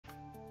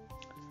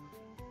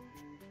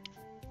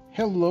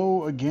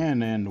Hello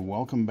again and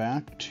welcome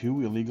back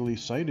to Illegally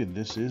Cited.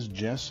 This is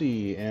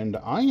Jesse and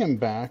I am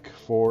back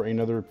for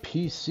another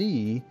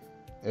PC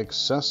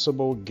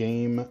accessible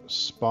game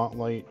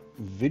spotlight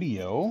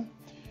video.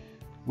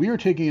 We are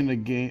taking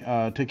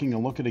a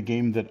look at a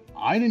game that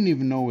I didn't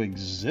even know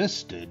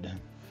existed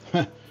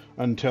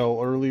until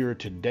earlier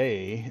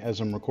today.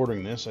 As I'm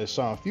recording this, I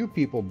saw a few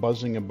people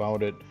buzzing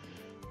about it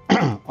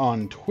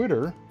on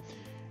Twitter,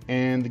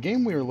 and the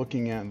game we are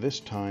looking at this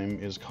time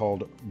is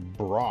called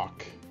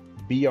Brok.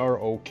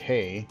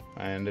 B-R-O-K,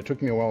 and it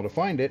took me a while to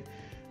find it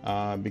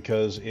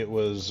because it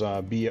was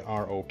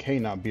B-R-O-K,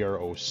 not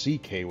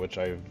B-R-O-C-K, which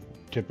I've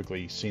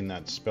typically seen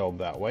that spelled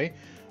that way,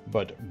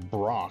 but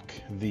Brok,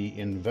 the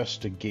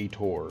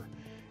InvestiGator.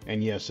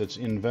 And yes, it's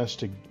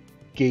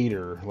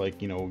InvestiGator,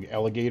 like, you know,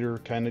 alligator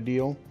kind of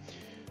deal.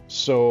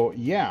 So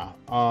yeah,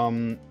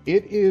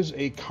 it is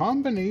a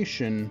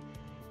combination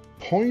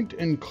point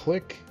and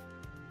click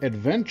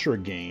adventure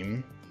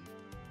game,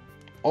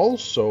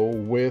 also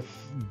with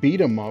beat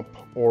 'em up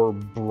or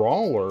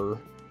brawler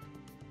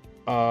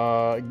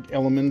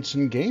elements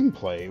in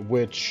gameplay,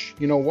 which,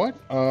 you know what,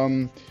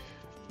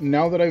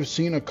 now that I've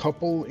seen a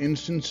couple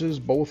instances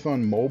both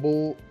on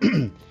mobile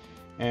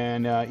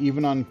and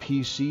even on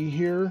PC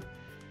here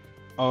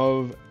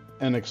of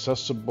an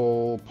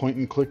accessible point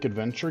and click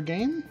adventure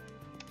game,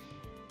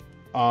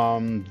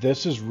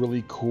 this is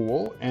really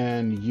cool.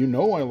 And you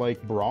know I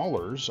like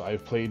brawlers.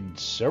 I've played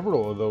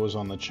several of those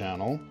on the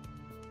channel.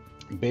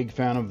 Big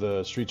fan of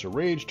the Streets of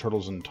Rage,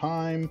 Turtles in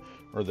Time,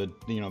 or the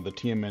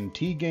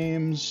TMNT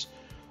games,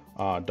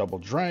 Double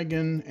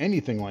Dragon,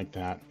 anything like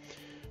that.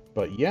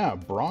 But yeah,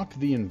 Brok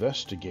the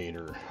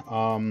InvestiGator.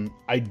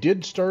 I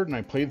did start and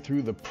I played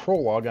through the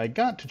prologue. I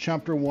got to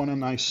chapter 1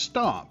 and I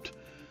stopped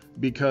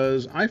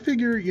because I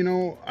figure, you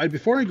know,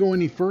 before I go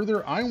any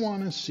further, I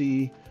want to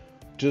see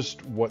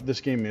just what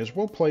this game is.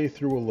 We'll play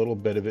through a little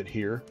bit of it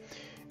here.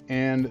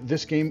 And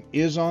this game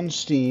is on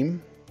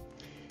Steam.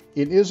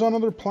 It is on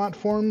other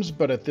platforms,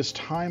 but at this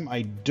time,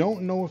 I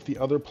don't know if the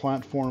other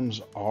platforms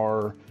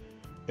are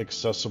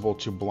accessible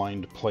to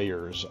blind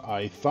players.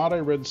 I thought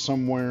I read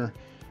somewhere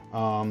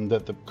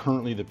that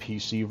currently the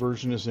PC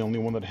version is the only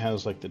one that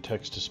has like the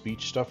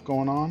text-to-speech stuff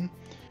going on,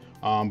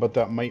 but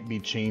that might be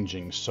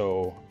changing.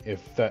 So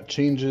if that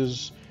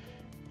changes,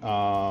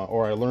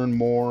 or I learn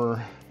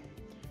more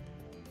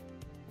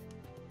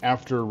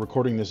after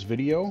recording this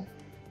video,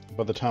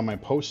 by the time I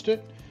post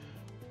it,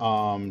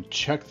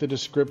 check the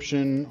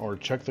description or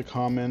check the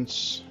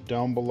comments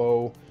down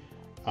below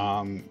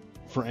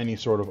for any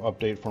sort of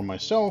update from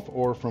myself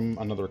or from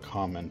another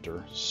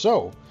commenter.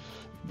 So,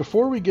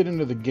 before we get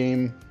into the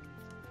game,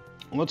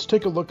 let's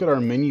take a look at our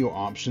menu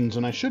options.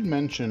 And I should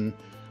mention,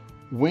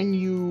 when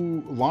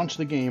you launch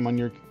the game on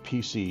your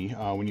PC,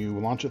 when you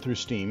launch it through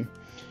Steam,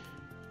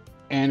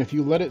 and if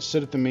you let it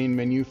sit at the main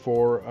menu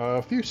for a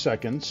few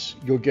seconds,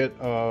 you'll get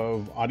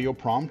an audio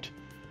prompt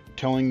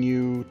telling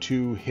you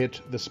to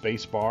hit the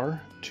space bar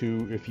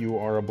if you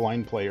are a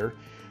blind player.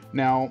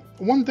 Now,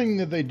 one thing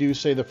that they do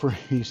say,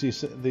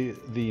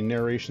 the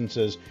narration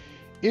says,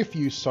 if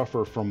you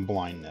suffer from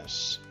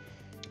blindness.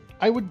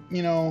 I would,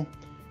 you know,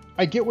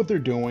 I get what they're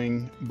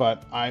doing,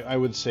 but I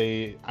would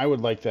say I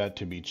would like that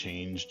to be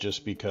changed,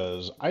 just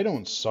because I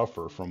don't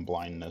suffer from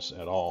blindness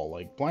at all.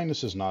 Like,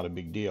 blindness is not a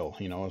big deal,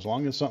 you know, as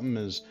long as something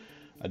is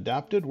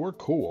adapted, we're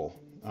cool.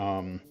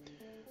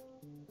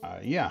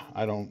 Yeah,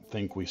 I don't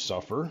think we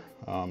suffer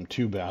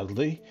too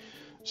badly.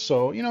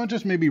 So, you know,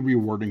 just maybe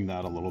rewording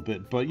that a little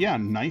bit. But yeah,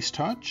 nice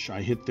touch.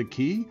 I hit the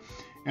key,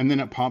 and then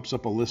it pops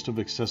up a list of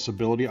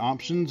accessibility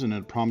options, and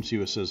it prompts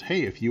you. It says,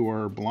 hey, if you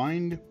are a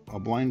blind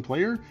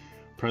player,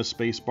 press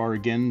spacebar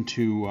again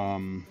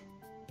to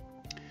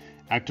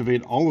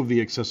activate all of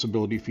the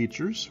accessibility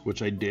features,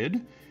 which I did.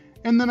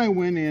 And then I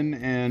went in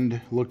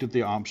and looked at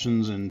the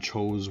options and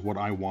chose what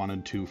I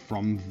wanted to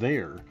from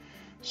there.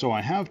 So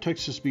I have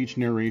text-to-speech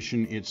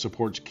narration, it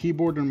supports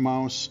keyboard and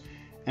mouse,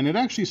 and it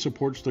actually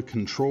supports the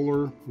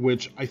controller,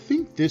 which I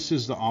think this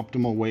is the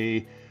optimal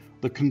way.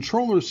 The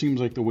controller seems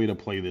like the way to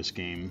play this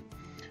game,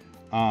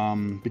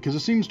 because it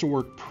seems to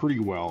work pretty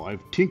well.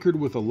 I've tinkered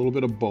with a little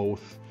bit of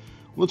both.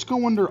 Let's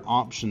go under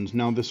options.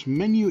 Now this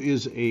menu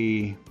is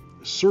a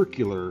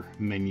circular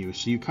menu,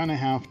 so you kind of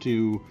have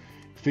to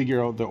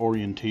figure out the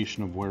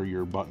orientation of where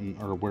your button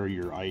or where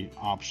your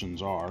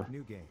options are.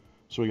 New game.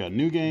 So we got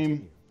new game.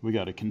 Continue. We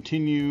got to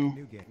continue.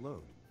 New game.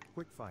 Load.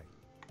 Quick fight.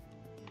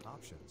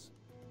 Options.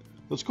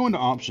 Let's go into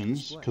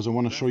options because I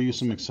want to show you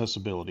some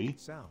accessibility.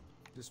 Sound.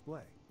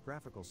 Display.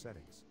 Graphical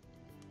settings.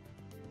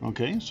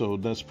 Okay, so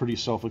that's pretty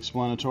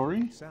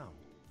self-explanatory. Sound.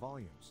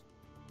 Volumes.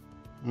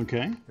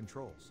 Okay.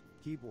 Controls.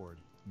 Keyboard.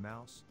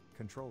 Mouse.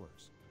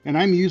 Controllers. And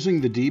I'm using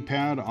the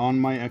D-pad on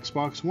my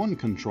Xbox One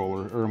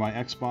controller, or my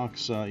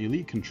Xbox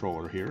Elite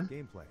controller here.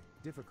 Gameplay.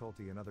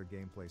 Difficulty and other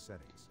gameplay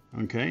settings.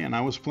 Okay, and I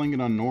was playing it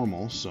on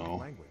normal, so...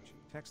 Language.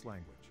 Text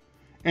language.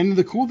 And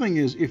the cool thing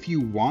is, if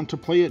you want to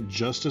play it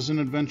just as an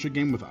adventure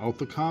game without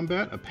the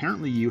combat,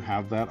 apparently you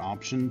have that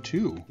option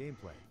too.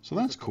 Gameplay. So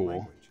that's cool.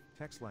 Language.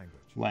 Text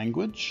language.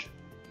 Language.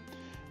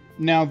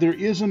 Now there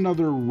is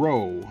another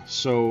row,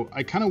 so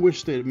I kind of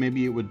wish that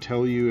maybe it would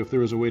tell you, if there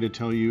was a way to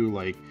tell you,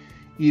 like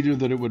either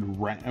that it would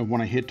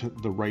when I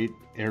hit the right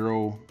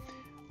arrow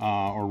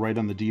or right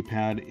on the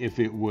D-pad, if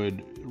it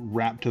would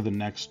wrap to the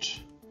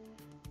next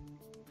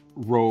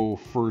row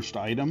first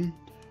item,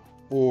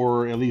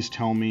 or at least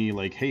tell me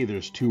like, hey,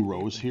 there's 2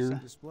 rows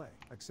here.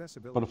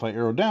 But if I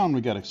arrow down,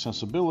 we got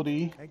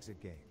accessibility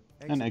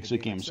and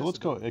exit game. So let's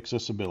go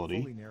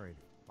accessibility. Fully narrated.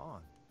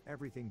 On.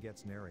 Everything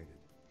gets narrated.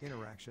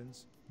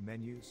 Interactions,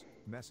 menus,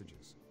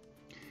 messages.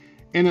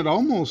 And it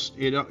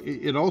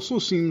also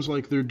seems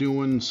like they're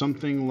doing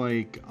something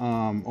like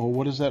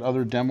what is that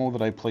other demo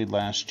that I played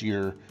last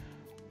year?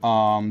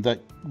 That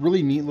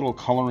really neat little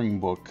coloring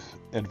book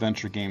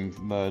adventure game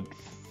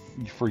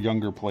for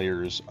younger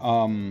players.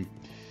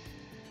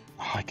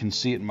 I can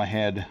see it in my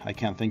head. I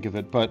can't think of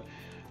it, but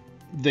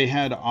they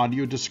had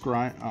audio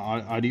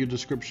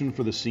description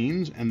for the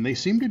scenes, and they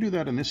seem to do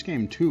that in this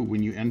game too.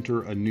 When you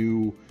enter a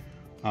new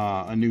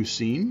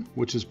scene,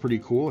 which is pretty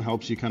cool, it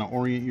helps you kind of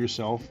orient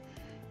yourself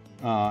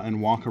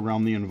and walk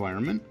around the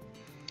environment.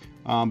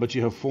 But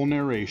you have full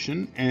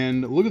narration,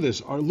 and look at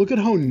this. Look at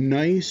how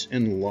nice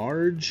and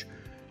large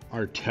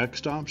our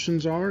text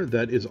options are.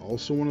 That is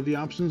also one of the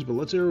options, but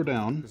let's arrow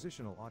down.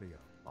 Positional audio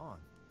on.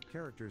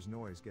 Characters'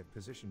 noise get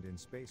positioned in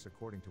space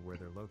according to where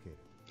they're located.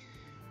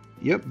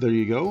 Yep, there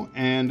you go.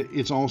 And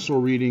it's also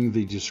reading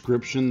the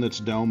description that's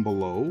down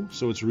below.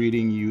 So it's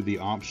reading you the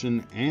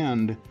option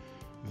and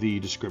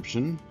the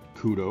description.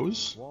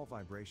 Kudos. Wall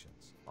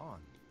vibrations on.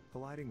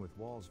 Colliding with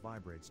walls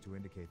vibrates to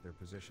indicate their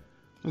position.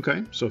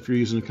 Okay, so if you're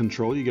using a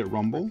control, you get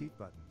rumble. Repeat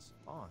buttons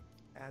on.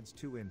 Adds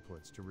 2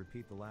 inputs to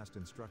repeat the last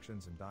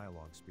instructions and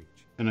dialogue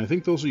speech. And I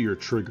think those are your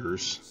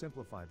triggers.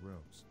 Simplified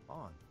rooms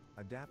on.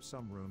 Adapt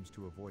some rooms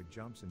to avoid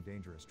jumps and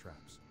dangerous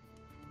traps.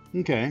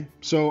 Okay,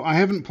 so I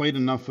haven't played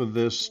enough of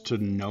this to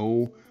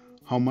know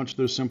how much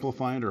they're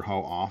simplified or how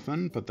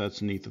often, but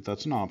that's neat that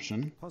that's an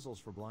option. Puzzles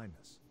for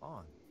blindness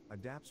on.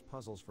 Adapts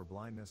puzzles for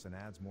blindness and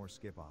adds more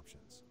skip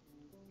options.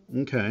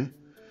 Okay,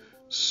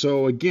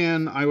 so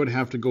again, I would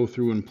have to go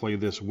through and play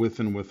this with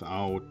and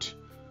without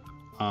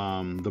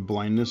the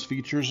blindness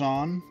features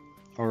on,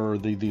 or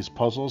these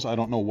puzzles. I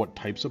don't know what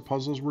types of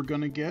puzzles we're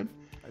going to get.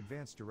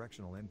 Advanced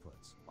directional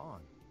inputs on.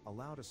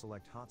 Allow to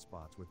select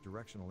hotspots with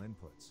directional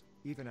inputs,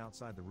 even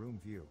outside the room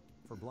view,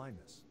 for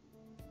blindness.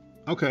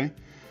 Okay,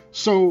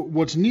 so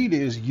what's neat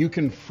is you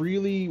can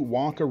freely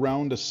walk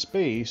around a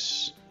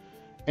space,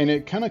 and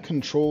it kind of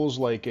controls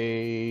like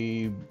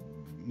a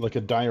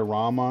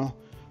diorama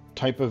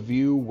type of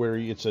view, where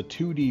it's a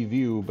 2D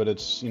view, but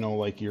it's, you know,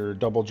 like your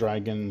Double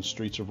Dragon,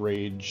 Streets of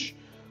Rage,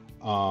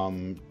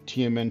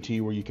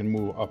 TMNT, where you can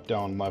move up,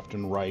 down, left,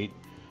 and right.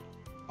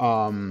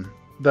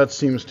 That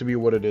seems to be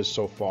what it is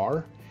so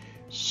far.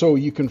 So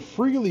you can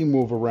freely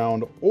move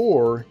around,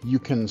 or you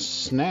can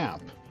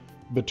snap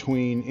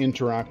between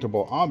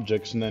interactable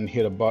objects and then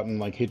hit a button,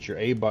 like hit your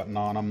A button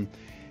on them,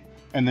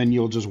 and then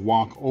you'll just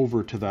walk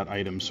over to that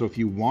item. So if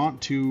you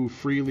want to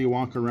freely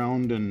walk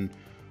around and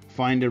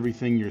find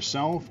everything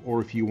yourself,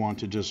 or if you want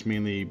to just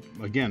mainly,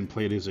 again,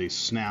 play it as a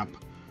snap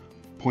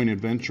point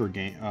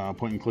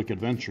and click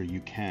adventure, you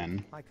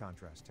can. High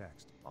contrast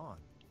text on.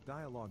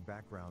 Dialogue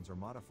backgrounds are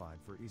modified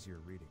for easier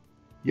reading.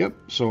 Yep,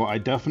 so I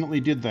definitely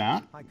did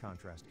that. High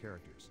contrast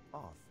characters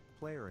off.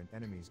 Player and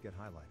enemies get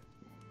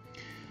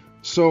highlighted.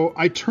 So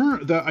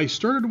I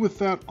started with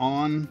that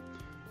on,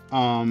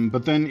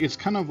 but then it's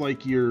kind of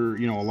like a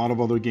lot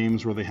of other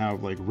games where they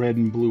have like red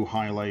and blue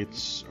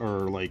highlights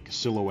or like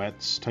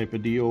silhouettes type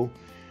of deal.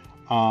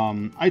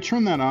 I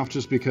turned that off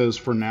just because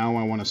for now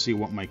I want to see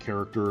what my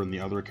character and the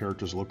other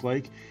characters look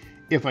like.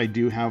 If I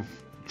do have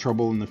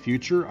trouble in the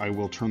future, I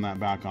will turn that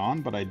back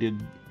on, but I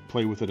did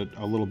play with it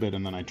a little bit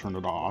and then I turned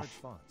it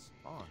off.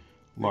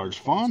 Large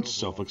fonts,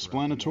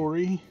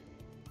 self-explanatory.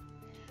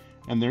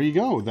 And there you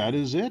go. That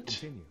is it.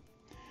 Continue.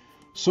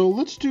 So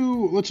let's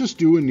just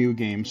do a new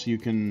game so you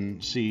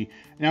can see.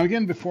 Now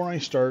again, before I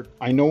start,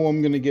 I know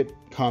I'm going to get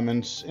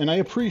comments, and I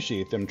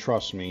appreciate them,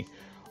 trust me.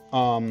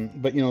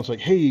 But it's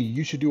like, hey,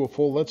 you should do a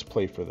full Let's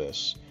Play for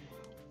this.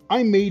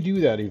 I may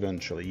do that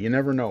eventually. You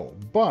never know.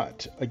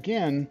 But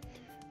again,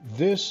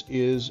 this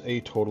is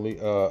a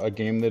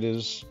game that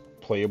is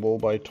playable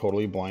by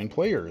totally blind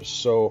players.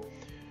 So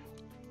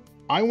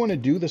I want to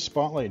do the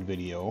spotlight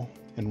video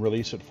and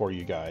release it for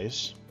you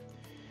guys.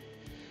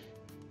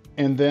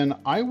 And then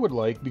I would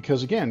like,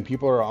 because again,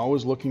 people are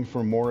always looking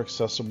for more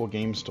accessible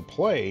games to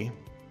play,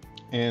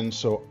 and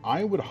so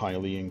I would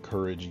highly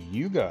encourage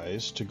you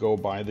guys to go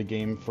buy the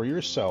game for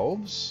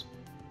yourselves.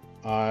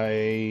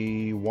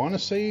 I want to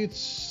say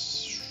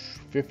it's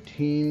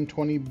 15,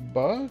 20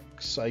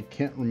 bucks. I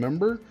can't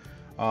remember,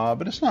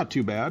 but it's not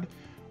too bad.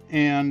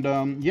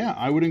 And yeah,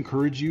 I would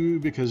encourage you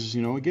because,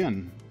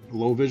 again,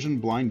 low vision,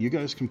 blind, you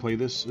guys can play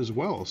this as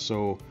well.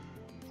 So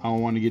I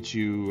want to get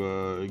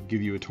you,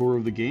 give you a tour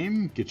of the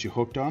game, get you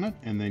hooked on it,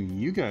 and then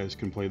you guys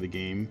can play the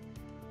game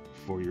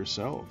for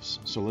yourselves.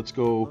 So let's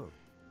go.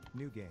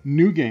 New game.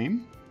 New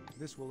game.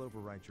 This will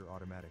overwrite your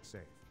automatic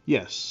save.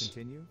 Yes.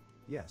 Continue?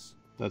 Yes.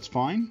 That's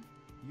fine.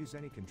 Use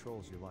any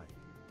controls you like.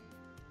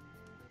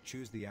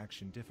 Choose the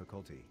action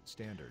difficulty,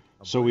 standard.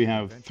 So we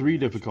have Adventure 3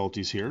 and action.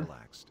 difficulties here.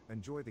 Relaxed.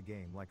 Enjoy the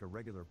game like a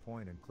regular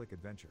point-and-click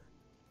adventure.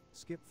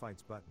 Skip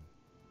fights button.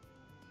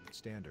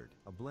 Standard.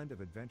 A blend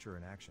of adventure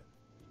and action.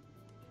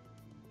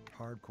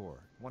 Hardcore.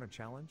 Want a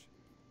challenge?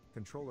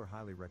 Controller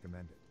highly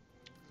recommended.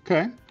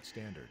 Okay.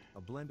 Standard.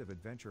 A blend of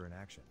adventure and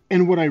action.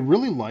 And what I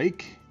really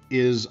like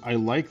is I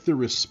like the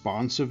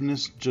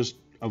responsiveness just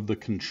of the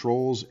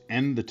controls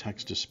and the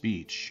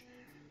text-to-speech.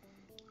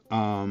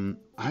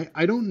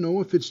 I don't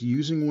know if it's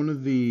using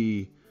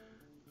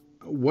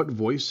what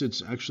voice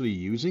it's actually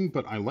using,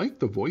 but I like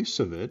the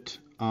voice of it.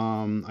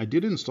 I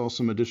did install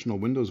some additional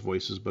Windows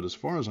voices, but as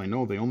far as I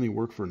know, they only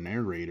work for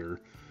narrator.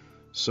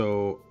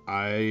 So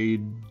I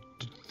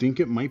think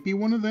it might be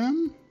one of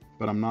them,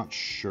 but I'm not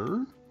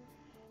sure.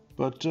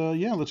 But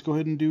yeah, let's go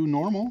ahead and do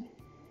normal.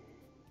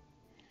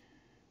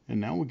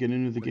 And now we'll get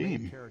into the game. The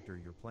main character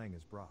you're playing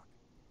is Brok.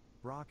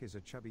 Brok is a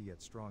chubby yet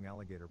strong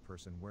alligator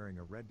person wearing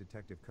a red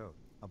detective coat,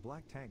 a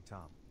black tank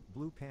top,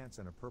 blue pants,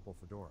 and a purple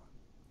fedora.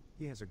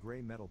 He has a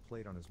gray metal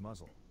plate on his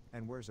muzzle,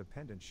 and wears a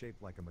pendant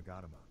shaped like a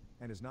magadama,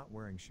 and is not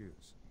wearing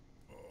shoes.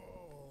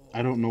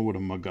 I don't know what a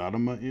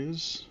magadama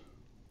is.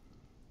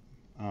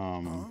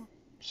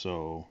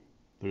 So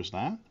there's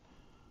that.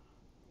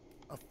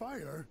 A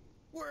fire?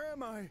 Where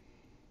am I?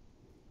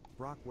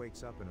 Brok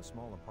wakes up in a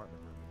small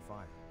apartment room in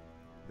fire.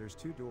 There's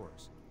 2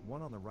 doors,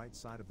 one on the right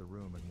side of the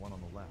room and one on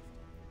the left.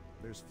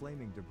 There's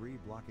flaming debris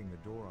blocking the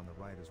door on the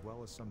right as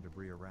well as some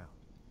debris around.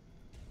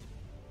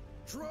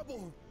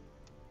 Trouble!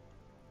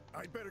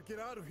 I'd better get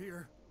out of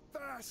here.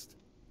 Fast!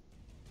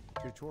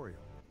 Tutorial.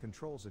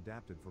 Controls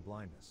adapted for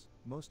blindness.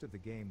 Most of the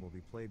game will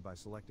be played by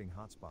selecting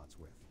hotspots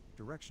with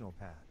directional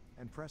pad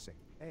and pressing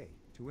A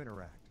to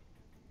interact.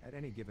 At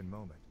any given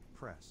moment,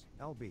 press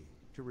LB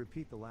to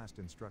repeat the last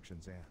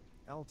instructions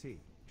and LT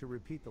to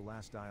repeat the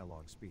last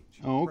dialogue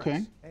speech. Oh, okay.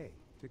 Press A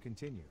to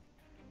continue.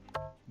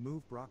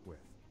 Move Brok with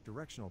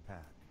directional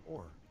pad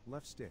or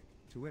left stick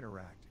to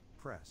interact.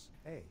 Press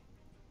A.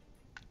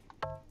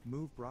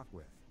 Move Brok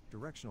with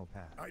directional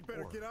pad I'd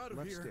better or get out of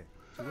left here. stick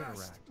to Fast.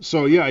 interact.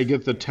 So yeah, I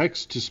get the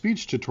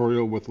text-to-speech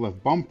tutorial with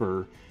left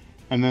bumper,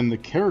 and then the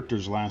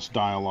character's last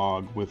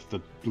dialogue with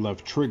the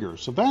left trigger.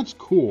 So that's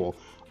cool.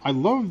 I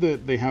love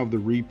that they have the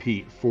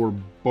repeat for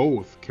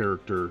both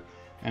character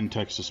and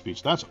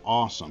text-to-speech. That's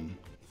awesome.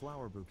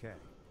 Flower bouquet.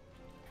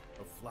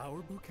 A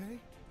flower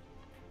bouquet?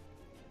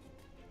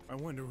 I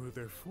wonder who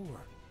they're for.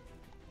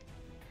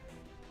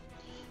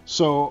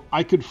 So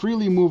I could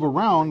freely move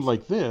around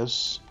like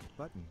this.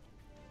 Button.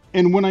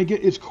 And when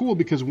it's cool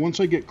because once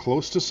I get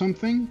close to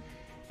something,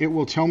 it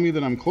will tell me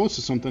that I'm close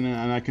to something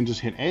and I can just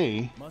hit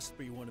A. Must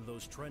be one of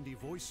those trendy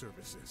voice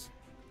services.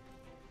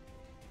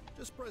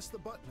 Just press the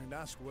button and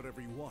ask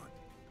whatever you want.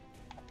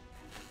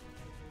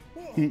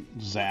 Whoa!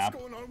 Zap.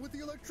 What's going on with the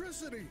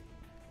electricity?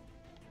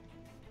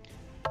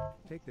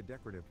 Take the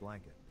decorative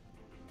blanket.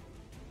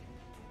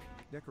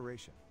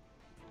 Decoration.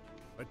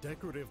 A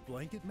decorative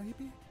blanket,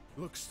 maybe?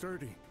 Looks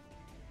sturdy.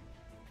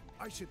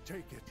 I should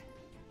take it.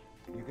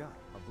 You got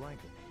a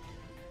blanket.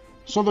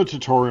 So they're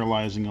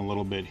tutorializing a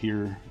little bit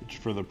here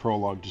for the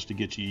prologue just to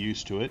get you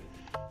used to it.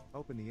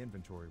 Open the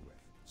inventory with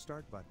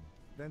Start button,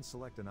 then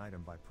select an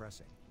item by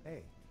pressing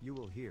A. You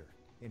will hear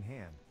in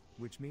hand,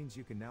 which means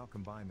you can now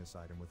combine this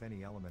item with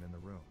any element in the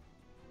room.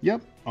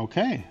 Yep.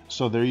 Okay.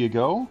 So there you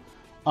go.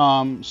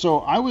 So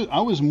I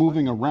was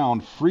moving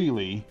around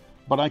freely,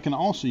 but I can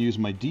also use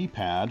my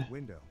D-pad.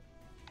 Window.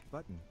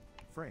 Button.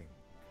 Frame.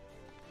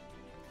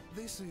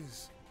 This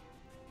is...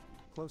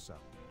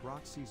 Close-up.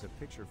 Brok sees a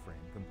picture frame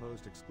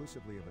composed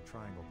exclusively of a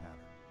triangle pattern.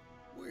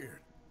 weird.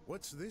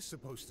 What's this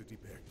supposed to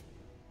depict?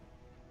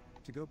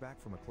 To go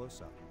back from a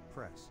close-up,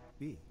 press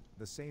B.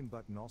 The same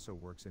button also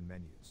works in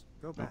menus.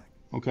 Go back.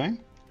 Okay.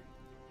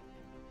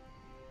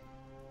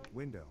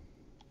 Window.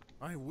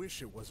 I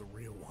wish it was a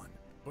real one,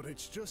 but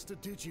it's just a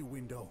digi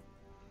window.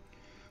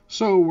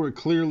 So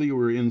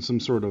we're in some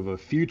sort of a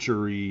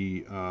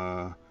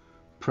future-y,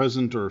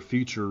 present or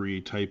future-y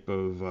type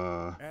of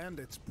And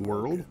it's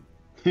world. broken.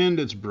 And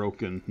it's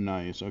broken.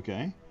 Nice.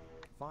 Okay.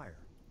 Fire.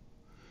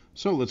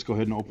 So let's go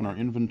ahead and open our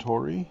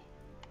inventory.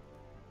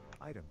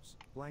 Items.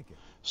 Blanket.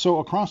 So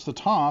across the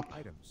top,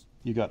 Items.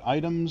 you got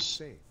items,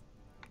 Save.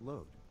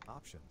 Load.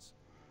 Options.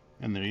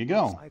 and there you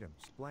go. Items.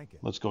 Blanket.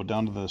 Let's go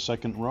down to the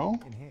second row.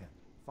 In hand.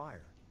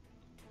 Fire.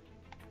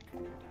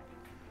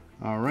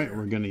 All right, There,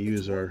 we're going to it's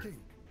use our... working,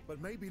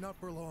 but maybe not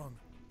for long.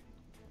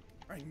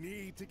 I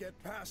need to get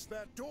past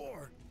that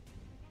door.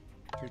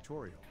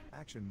 Tutorial.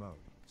 Action mode.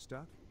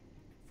 Stuck?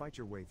 Fight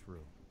your way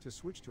through. To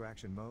switch to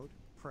action mode,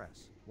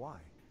 press Y.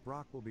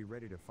 Brok will be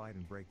ready to fight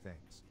and break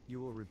things. You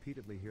will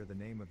repeatedly hear the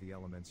name of the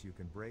elements you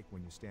can break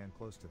when you stand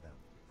close to them.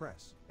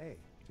 Press A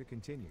to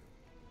continue.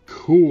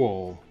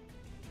 Cool.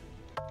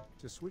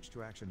 To switch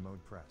to action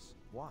mode, press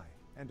Y.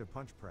 And to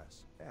punch,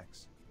 press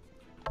X.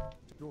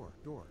 Door,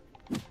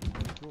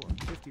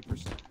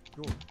 50%,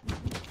 door.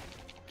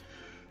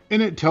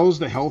 And it tells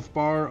the health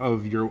bar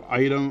of your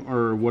item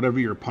or whatever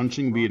you're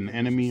punching, be it an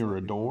enemy or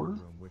a door.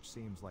 Room, which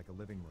seems like a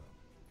living room.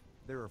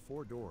 There are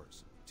 4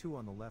 doors, 2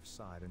 on the left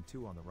side and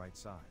 2 on the right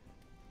side.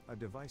 A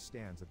device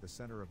stands at the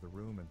center of the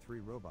room and 3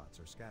 robots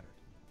are scattered.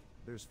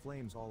 There's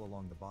flames all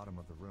along the bottom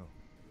of the room.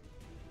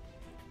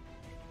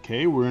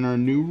 Okay, we're in our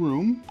new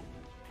room.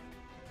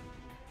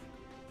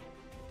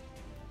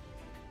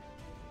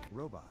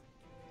 Robot.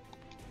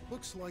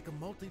 Looks like a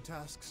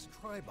multitasks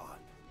tribot.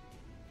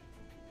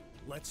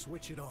 Let's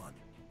switch it on.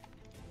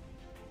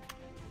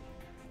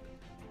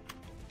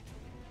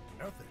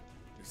 Nothing.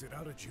 Is it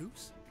out of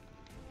juice?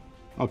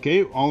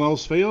 Okay, all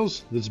else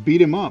fails. Let's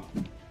beat him up.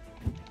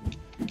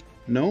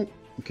 No?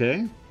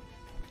 Okay.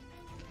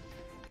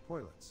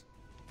 Toilets.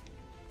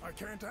 I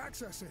can't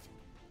access it.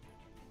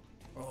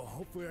 Oh,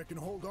 hopefully I can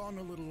hold on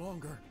a little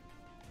longer.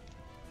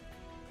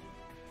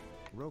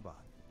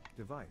 Robot.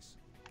 Device.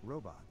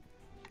 Robot.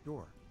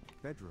 Door.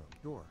 Bedroom.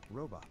 Door.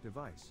 Robot.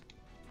 Device.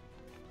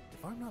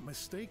 If I'm not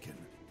mistaken,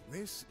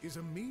 this is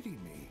a Meaty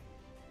Me.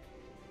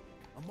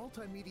 A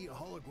multimedia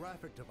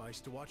holographic device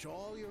to watch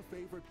all your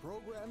favorite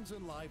programs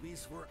and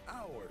liveys for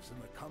hours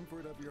in the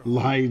comfort of your home.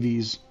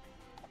 Liveys.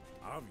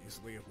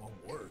 Obviously, it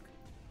won't work.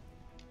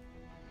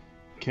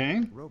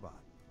 Okay.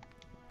 Robot.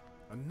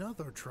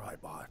 Another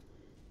tribot.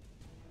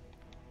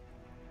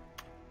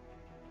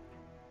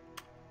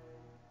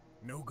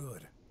 No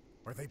good.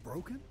 Are they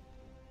broken?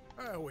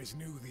 I always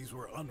knew these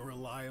were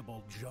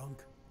unreliable junk.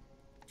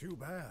 Too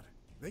bad.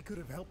 They could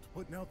have helped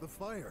putting out the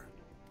fire.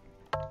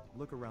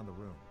 Look around the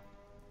room.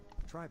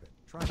 Tribe it.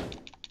 Tribe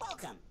it.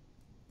 Welcome.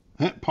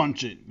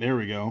 Punch it. There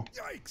we go.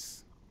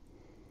 Yikes!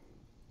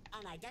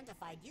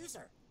 Unidentified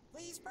user.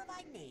 Please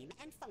provide name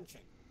and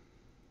function.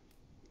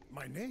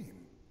 My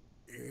name?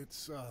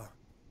 It's,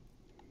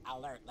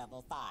 Alert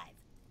level 5.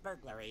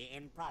 Burglary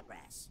in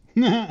progress.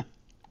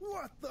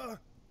 What the?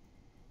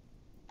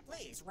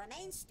 Please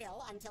remain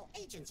still until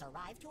agents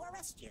arrive to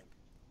arrest you.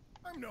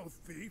 I'm no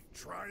thief,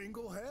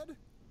 Triangle Head.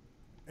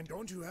 And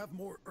don't you have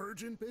more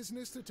urgent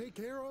business to take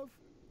care of?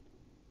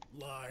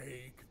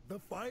 Like the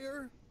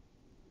fire?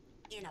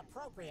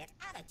 Inappropriate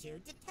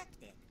attitude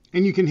detected.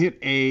 And you can hit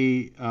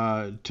A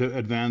to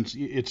advance.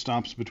 It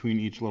stops between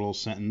each little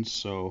sentence,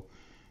 so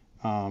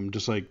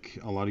just like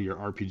a lot of your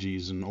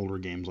RPGs and older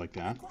games like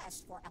that.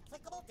 Request for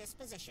applicable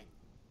disposition.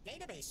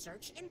 Database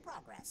search in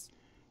progress.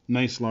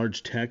 Nice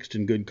large text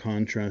and good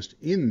contrast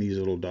in these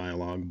little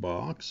dialogue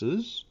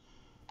boxes.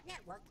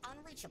 Network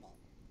unreachable.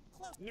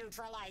 Close.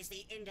 Neutralize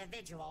the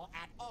individual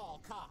at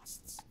all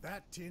costs.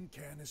 That tin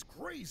can is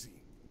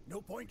crazy.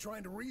 No point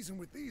trying to reason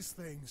with these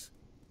things.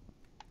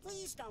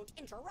 Please don't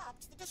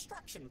interrupt the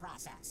destruction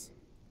process.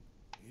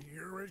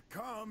 Here it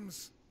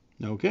comes.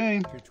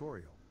 Okay.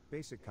 Tutorial.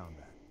 Basic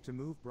combat. To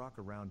move Brok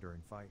around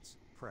during fights,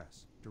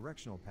 press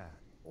directional pad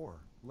or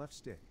left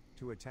stick.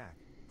 To attack,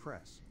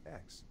 press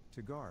X.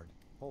 To guard,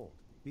 hold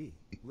B.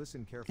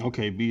 Listen carefully.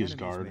 Okay, B is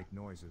Enemies guard. make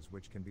noises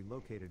which can be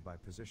located by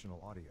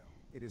positional audio.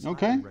 It is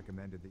Okay. highly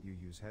recommended that you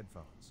use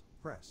headphones.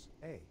 Press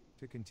A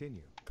to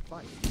continue.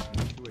 Fight.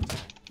 To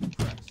attack,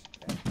 press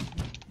X.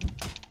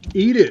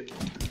 Eat it,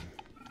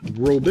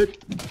 robot.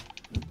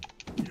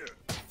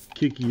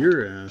 Kick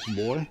your ass,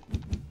 boy.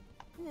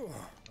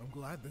 I'm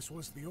glad this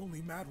was the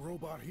only mad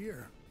robot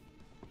here.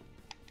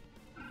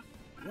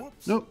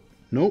 Whoops. Nope.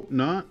 Nope,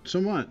 not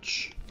so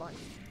much. Fight.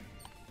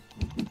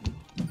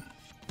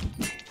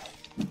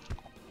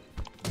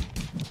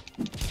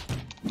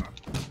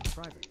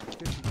 Private.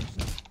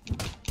 50%.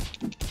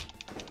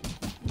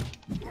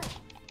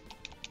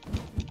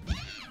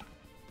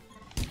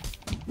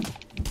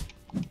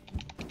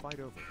 Fight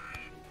over.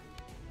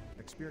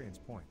 Experience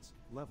points.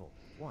 Level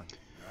 1.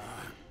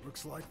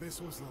 Looks like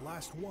this was the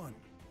last one.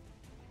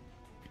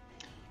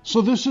 So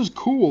this is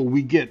cool.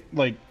 We get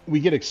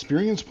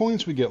experience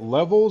points, we get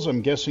levels.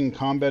 I'm guessing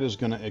combat is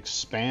going to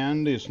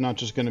expand. It's not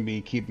just going to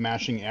be keep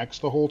mashing X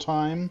the whole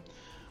time.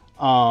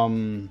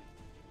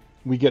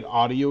 We get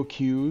audio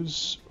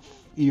cues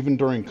even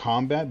during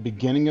combat,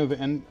 beginning of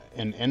and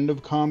end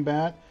of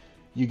combat.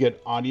 You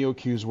get audio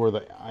cues where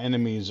the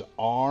enemies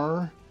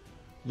are.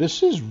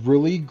 This is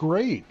really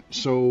great.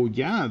 So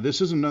yeah,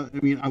 this is another. I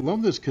mean, I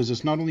love this because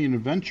it's not only an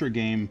adventure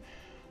game,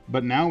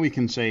 but now we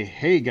can say,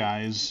 hey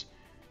guys.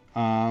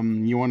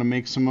 You want to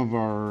make some of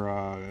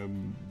our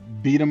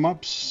beat 'em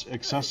ups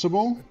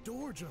accessible? The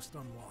door just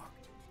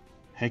unlocked.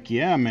 Heck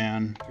yeah,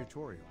 man.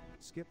 Tutorial.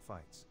 Skip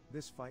fights.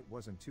 This fight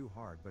wasn't too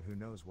hard, but who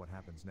knows what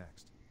happens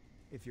next.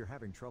 If you're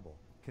having trouble,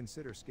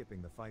 consider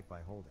skipping the fight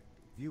by holding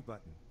View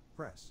button.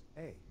 Press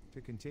A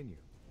to continue.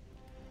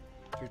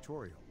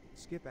 Tutorial.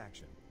 Skip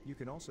action. You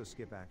can also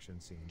skip action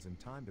scenes and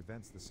timed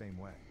events the same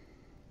way.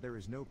 There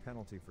is no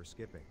penalty for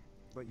skipping,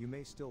 but you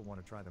may still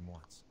want to try them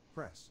once.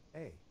 Press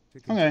A to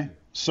continue. Okay,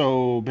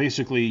 so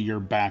basically your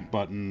back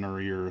button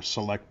or your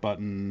select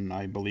button,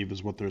 I believe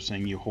is what they're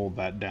saying, you hold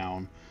that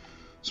down.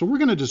 So we're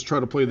going to just try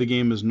to play the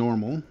game as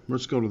normal.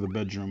 Let's go to the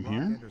bedroom Brok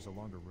here. enters a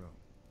longer room.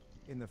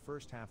 In the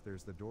first half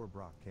there's the door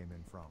Brok came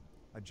in from.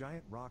 A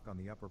giant rock on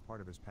the upper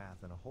part of his path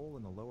and a hole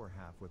in the lower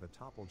half with a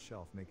toppled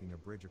shelf making a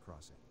bridge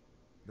across it.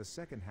 The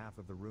second half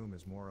of the room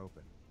is more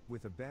open,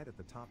 with a bed at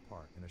the top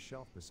part and a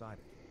shelf beside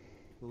it.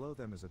 Below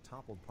them is a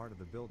toppled part of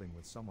the building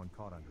with someone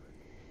caught under it.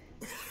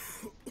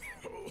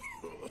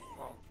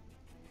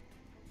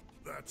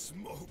 That That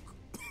smoke.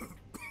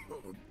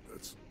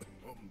 That's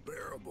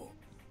unbearable.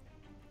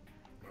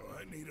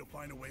 I need to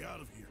find a way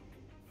out of here.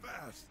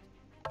 Fast.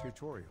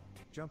 Tutorial.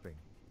 Jumping.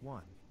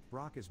 1.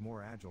 Brok is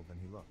more agile than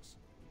he looks.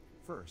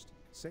 First,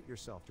 set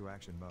yourself to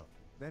action mode.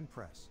 Then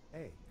press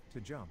A to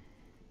jump.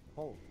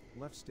 Hold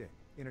left stick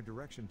in a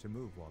direction to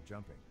move while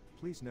jumping.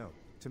 Please note,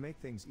 to make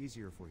things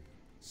easier for you,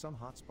 some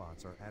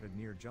hotspots are added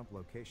near jump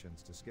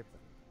locations to skip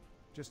them.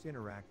 Just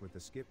interact with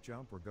the skip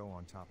jump or go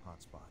on top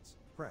hotspots.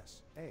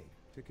 Press A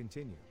to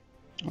continue.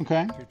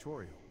 Okay.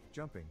 Tutorial.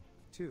 Jumping.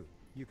 2.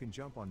 You can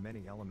jump on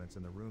many elements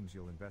in the rooms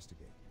you'll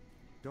investigate.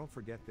 Don't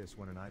forget this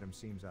when an item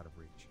seems out of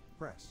reach.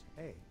 Press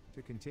A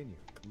to continue.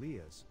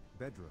 Leah's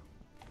bedroom.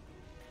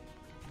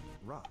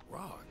 Rock.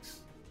 Rocks?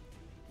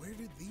 Where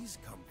did these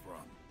come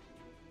from?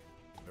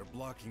 They're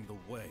blocking the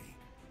way.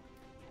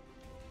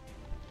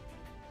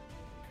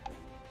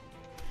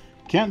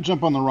 Can't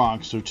jump on the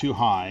rocks, they're too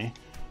high.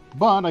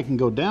 But I can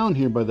go down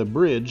here by the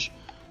bridge.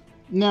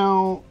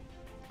 Now,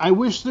 I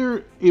wish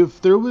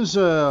if there was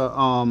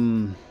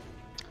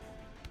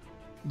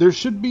there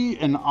should be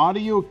an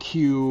audio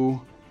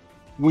cue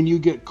when you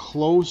get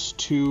close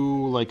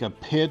to like a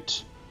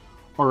pit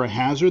or a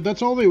hazard.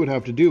 That's all they would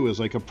have to do is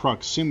like a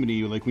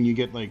proximity, like when you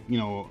get like,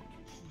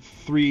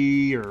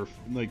 3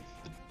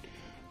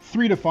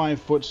 to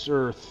 5 foot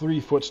or 3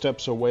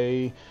 footsteps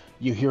away,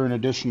 you hear an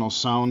additional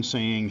sound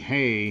saying,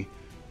 hey,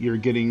 you're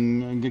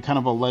getting kind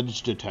of a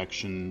ledge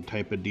detection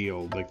type of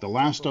deal. Like The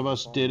Last of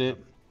Us did it.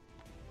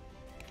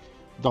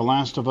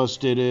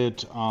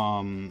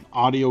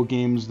 Audio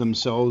games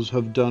themselves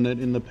have done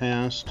it in the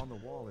past. On the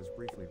wall is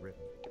briefly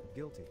written,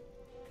 guilty.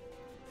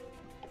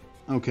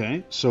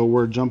 Okay, so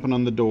we're jumping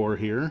on the door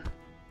here.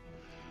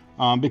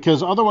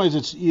 Because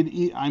otherwise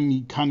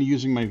I'm kind of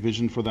using my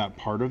vision for that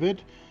part of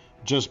it.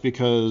 Just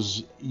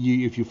because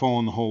if you fall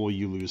in the hole,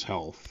 you lose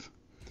health.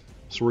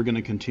 So we're going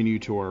to continue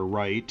to our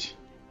right.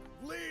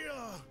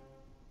 Leah!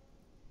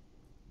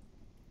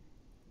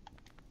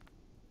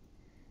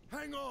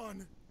 Hang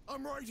on!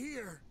 I'm right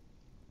here!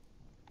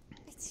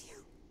 It's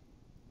you.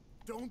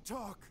 Don't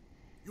talk!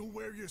 You'll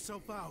wear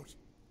yourself out.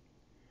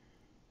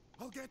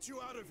 I'll get you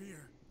out of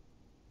here.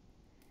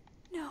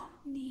 No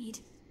need.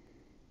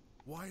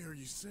 Why are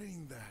you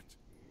saying that?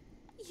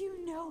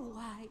 You know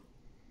why.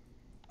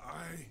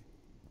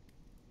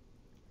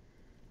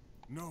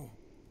 No,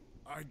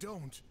 I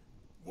don't.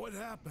 What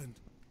happened?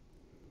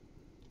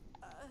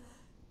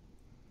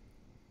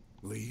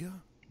 Leah?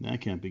 That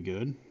can't be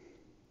good.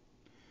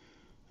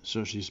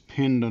 So she's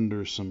pinned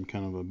under some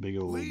kind of a big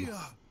old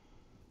Leah!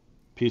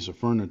 piece of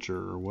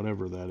furniture or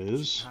whatever that She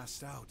is.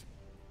 passed out.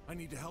 I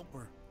need to help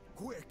her.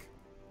 Quick!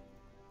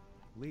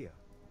 Leah.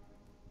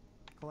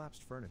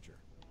 Collapsed furniture.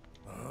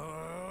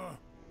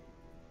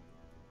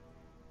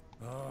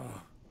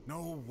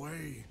 No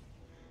way.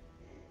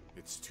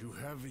 It's too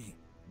heavy.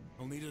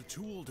 I'll need a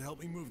tool to help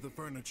me move the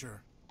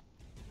furniture.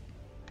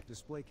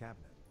 Display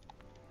cabinet.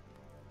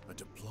 A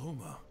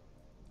diploma.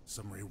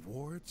 Some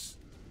rewards.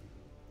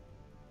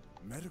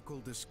 Medical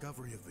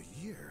Discovery of the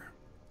Year.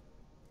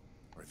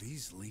 Are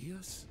these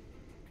Leah's?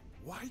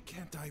 Why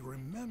can't I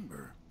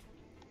remember?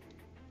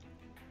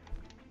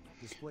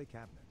 Display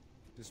cabinet.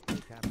 Display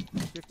cabinet.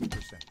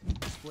 50%.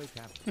 Display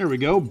cabinet. There we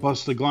go.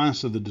 Bust the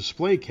glass of the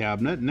display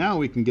cabinet. Now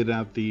we can get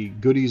out the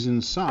goodies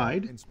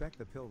inside. Inspect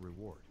the pill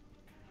reward.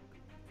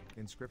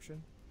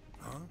 Inscription?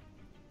 Huh?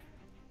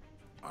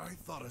 I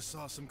thought I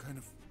saw some kind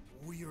of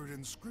weird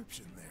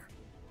inscription there.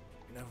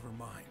 Never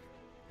mind.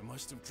 I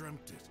must have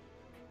dreamt it.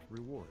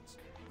 Rewards.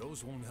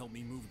 Those won't help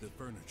me move the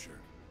furniture.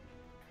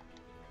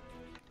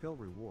 Pill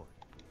reward.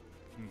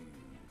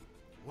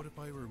 What if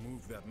I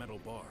remove that metal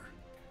bar?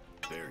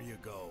 There you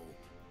go.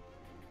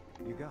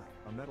 You got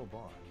a metal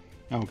bar.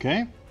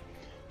 Okay.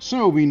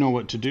 So we know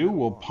what to do.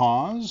 We'll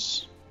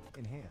pause.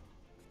 In hand.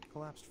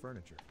 Collapsed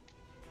furniture.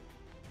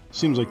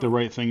 Seems like the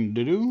right thing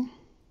to do.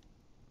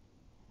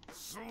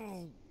 So...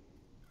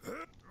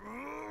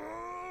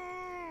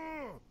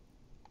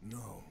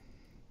 No.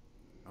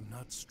 I'm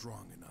not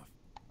strong enough.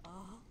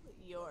 All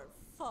your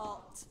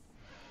fault.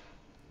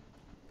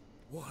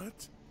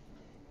 What?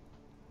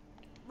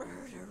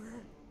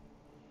 Murderer.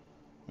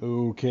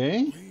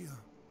 Okay. Leah,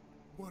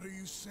 what are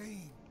you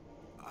saying?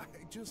 I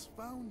just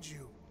found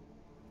you.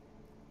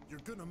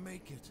 You're gonna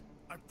make it.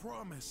 I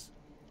promise.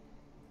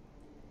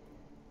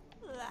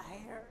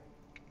 Liar.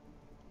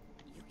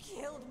 You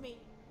killed me.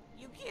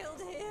 You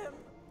killed him.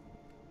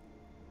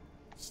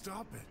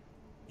 Stop it.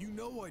 You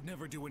know I'd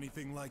never do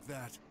anything like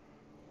that.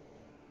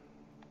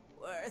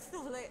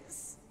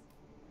 Worthless.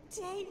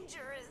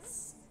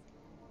 Dangerous.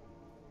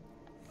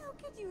 How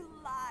could you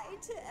lie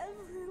to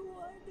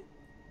everyone?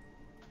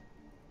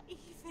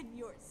 Even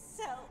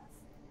yourself.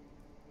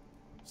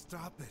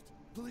 Stop it,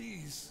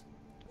 please.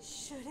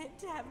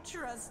 Shouldn't have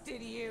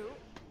trusted you.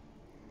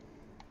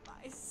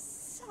 My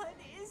son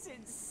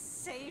isn't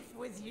safe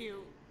with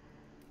you.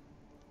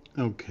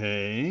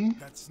 Okay.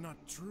 That's not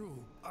true.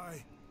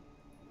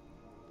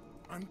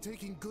 I'm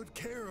taking good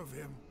care of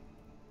him.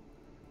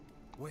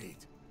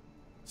 Wait.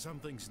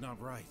 Something's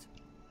not right.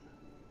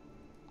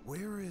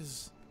 Where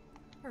is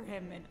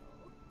criminal.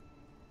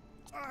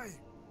 I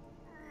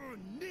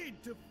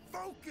need to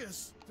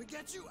focus to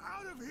get you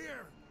out of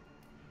here.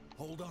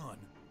 Hold on.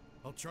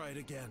 I'll try it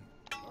again.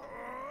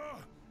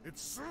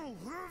 It's so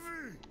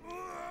heavy.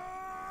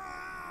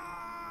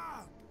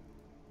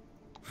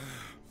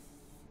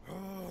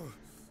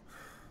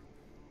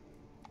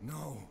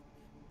 No,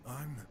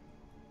 I'm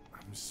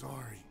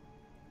sorry.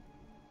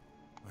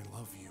 I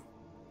love you,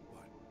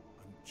 but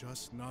I'm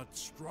just not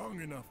strong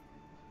enough.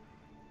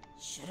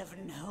 Should have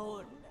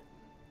known.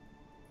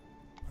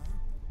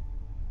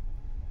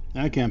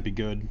 That can't be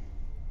good.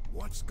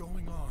 What's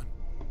going on?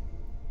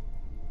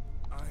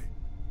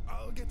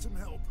 I'll get some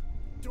help.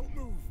 Don't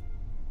move.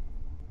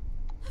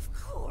 Of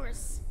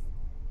course.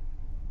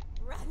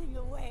 Running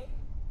away,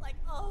 like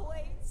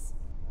always.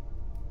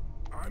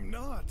 I'm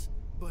not,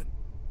 but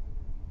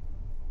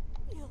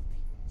You'll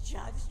be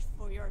judged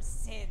for your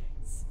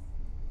sins.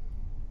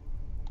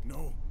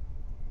 no.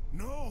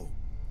 No!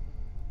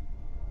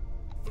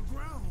 The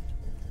ground!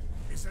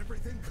 Is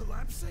everything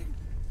collapsing?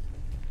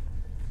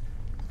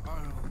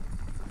 I'll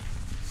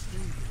stay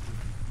here with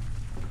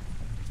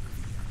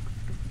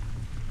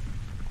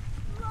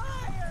you.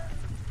 Liar!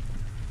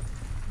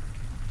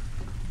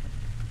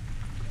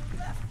 You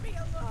left me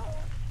alone.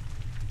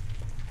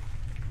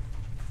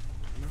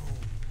 No,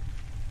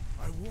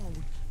 I won't.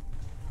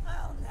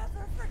 I'll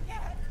never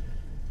forget.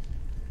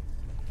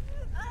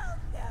 I'll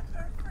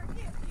never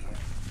forgive you.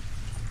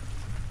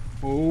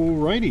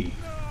 Alrighty.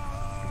 No!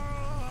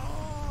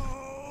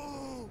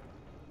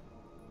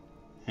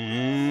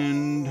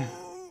 And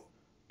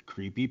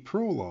creepy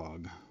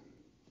prologue.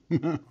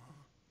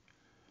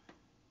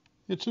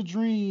 It's a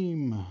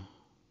dream.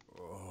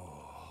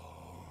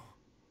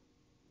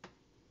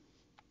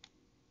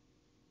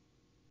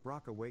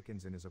 Brok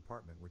awakens in his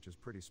apartment, which is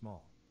pretty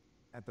small.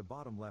 At the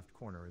bottom left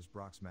corner is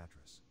Brok's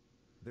mattress.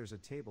 There's a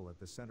table at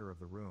the center of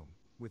the room,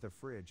 with a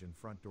fridge and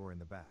front door in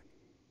the back.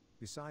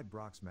 Beside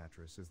Brok's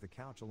mattress is the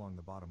couch along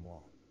the bottom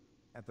wall.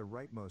 At the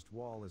rightmost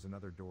wall is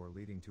another door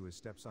leading to his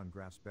stepson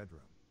Graf's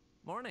bedroom.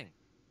 Morning.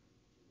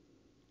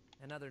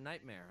 Another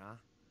nightmare, huh?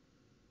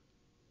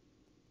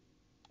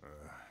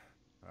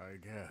 I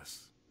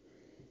guess.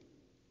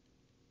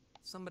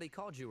 Somebody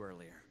called you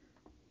earlier.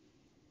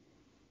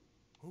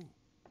 Who?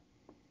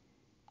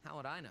 How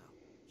would I know?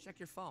 Check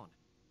your phone.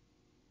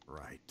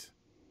 Right.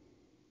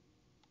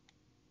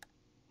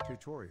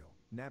 Tutorial,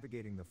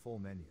 navigating the full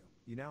menu.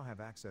 You now have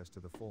access to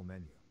the full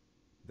menu.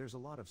 There's a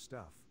lot of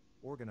stuff,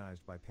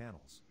 organized by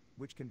panels,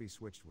 which can be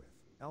switched with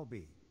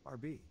LB,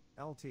 RB,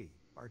 LT,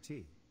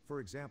 RT. For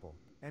example,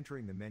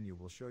 entering the menu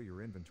will show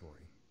your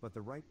inventory, but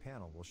the right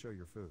panel will show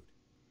your food.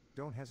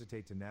 Don't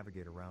hesitate to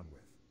navigate around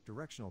with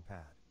directional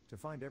pad. To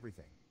find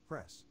everything,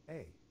 press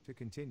A to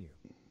continue.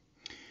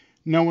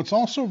 Now, what's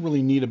also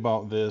really neat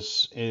about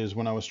this is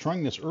when I was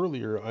trying this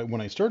earlier,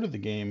 when I started the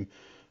game,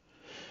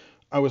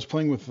 I was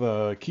playing with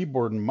the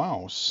keyboard and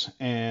mouse,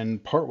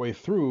 and partway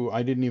through,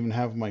 I didn't even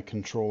have my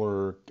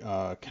controller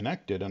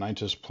connected, and I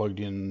just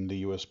plugged in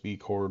the USB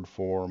cord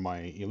for my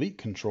Elite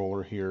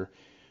controller here.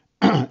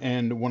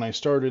 And when I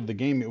started the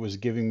game, it was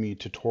giving me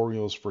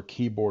tutorials for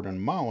keyboard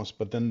and mouse,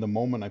 but then the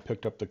moment I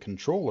picked up the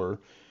controller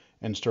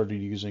and started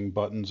using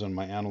buttons and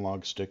my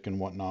analog stick and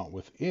whatnot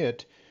with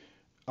it,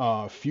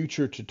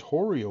 future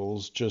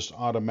tutorials just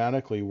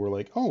automatically were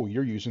like, oh,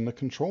 you're using the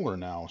controller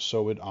now.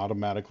 So it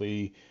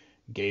automatically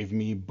gave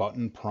me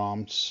button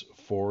prompts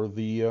for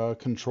the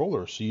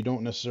controller. So you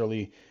don't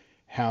necessarily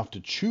have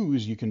to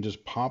choose. You can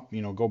just pop,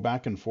 go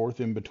back and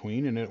forth in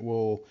between, and it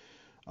will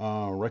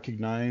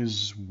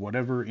recognize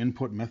whatever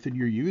input method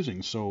you're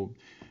using. So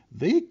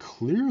they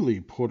clearly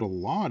put a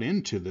lot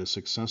into this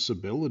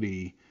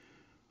accessibility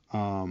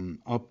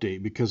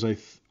update, because I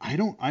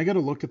got to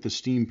look at the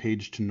Steam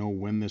page to know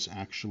when this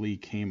actually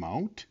came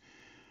out.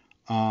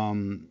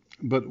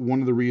 But one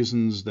of the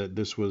reasons that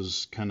this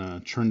was kind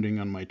of trending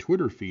on my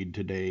Twitter feed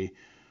today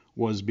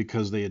was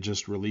because they had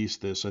just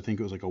released this. I think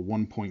it was like a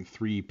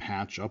 1.3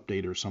 patch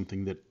update or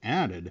something that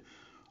added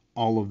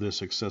all of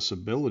this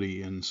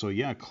accessibility. And so,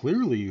 yeah,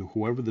 clearly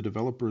whoever the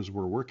developers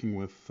were working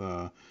with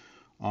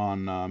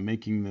on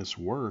making this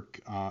work,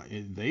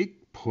 they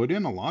put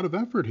in a lot of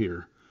effort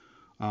here.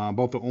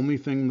 About the only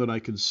thing that I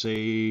could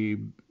say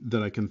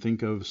that I can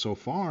think of so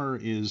far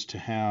is to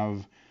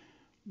have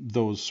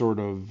those sort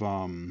of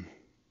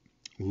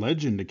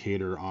ledge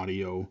indicator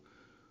audio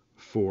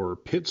for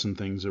pits and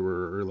things that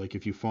were, or like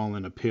if you fall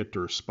in a pit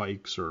or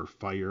spikes or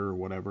fire or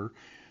whatever.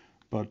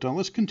 But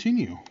let's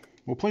continue.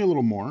 We'll play a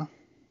little more.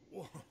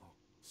 Whoa,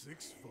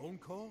 6 phone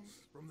calls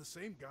from the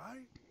same guy?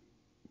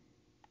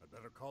 I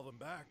better call them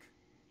back.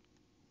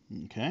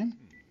 Okay.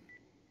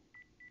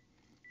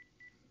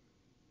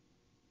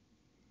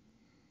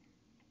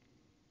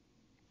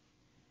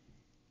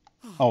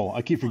 Oh,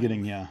 I keep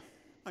forgetting, yeah.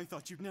 I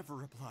thought you'd never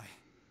reply.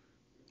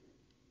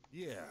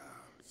 Yeah,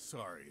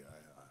 sorry,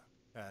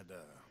 I had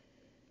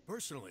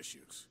personal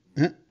issues.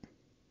 Eh.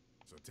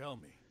 So tell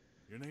me,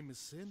 your name is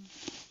Sin?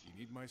 You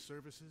need my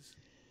services?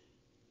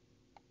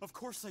 Of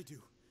course I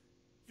do.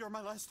 You're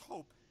my last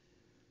hope.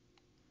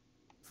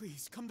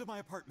 Please, come to my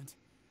apartment.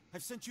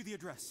 I've sent you the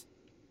address.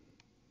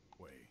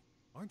 Wait,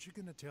 aren't you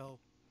gonna tell?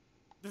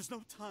 There's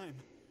no time,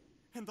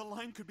 and the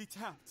line could be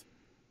tapped.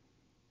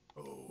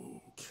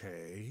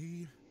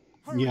 Okay.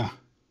 Hurry! Yeah.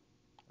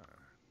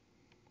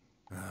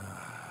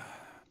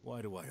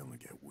 Why do I only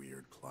get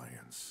weird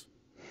clients?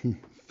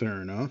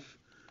 Fair enough.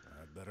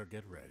 I'd better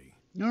get ready.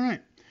 All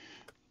right.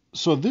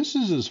 So this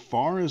is as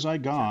far as I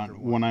got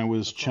when I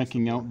was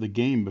checking out the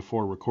game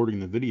before recording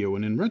the video.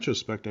 And in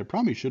retrospect, I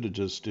probably should have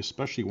just,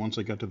 especially once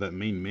I got to that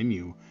main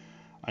menu,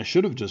 I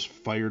should have just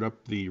fired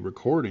up the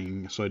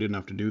recording so I didn't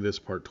have to do this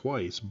part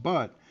twice.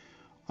 But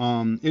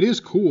it is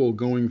cool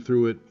going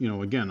through it. You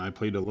know, again, I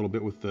played a little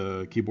bit with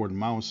the keyboard and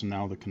mouse and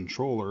now the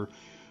controller.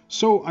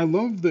 So I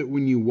love that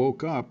when you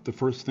woke up, the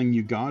first thing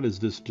you got is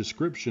this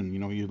description. You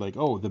know, you're like,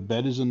 oh, the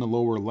bed is in the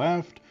lower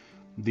left.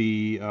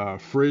 The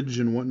fridge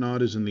and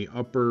whatnot is in the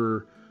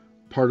upper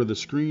part of the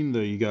screen.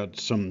 You got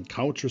some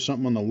couch or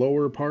something on the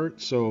lower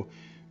part. So,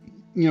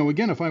 you know,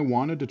 again, if I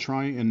wanted to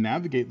try and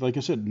navigate, like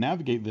I said,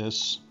 navigate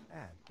this.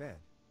 Add, bed.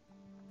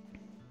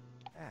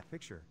 Add,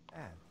 picture,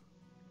 add.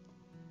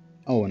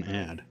 Oh, an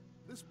ad.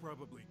 This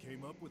probably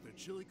came up with a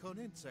chili con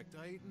insect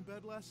I ate in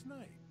bed last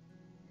night.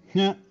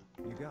 Yeah.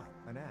 You got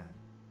an ad.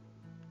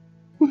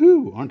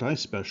 Woohoo! Aren't I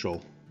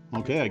special?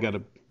 Okay, I got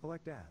to...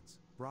 Collect ads.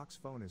 Brok's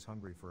phone is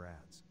hungry for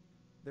ads.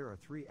 There are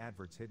 3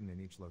 adverts hidden in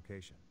each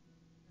location.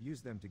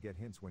 Use them to get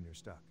hints when you're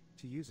stuck.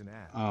 To use an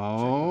ad, check the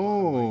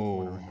bottom right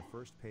corner in the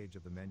first page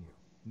of the menu,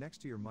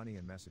 next to your money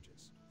and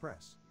messages.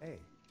 Press A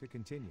to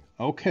continue.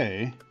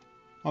 Okay.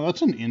 Oh,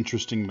 that's an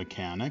interesting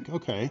mechanic.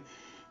 Okay.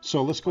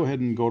 So let's go ahead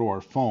and go to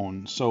our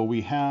phone. So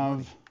we have...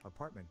 Money,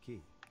 apartment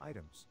key,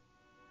 items,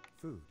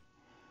 food.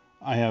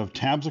 I have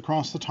tabs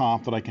across the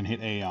top that I can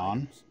hit A on.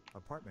 Items,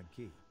 apartment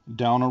key.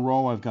 Down a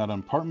row, I've got an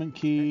apartment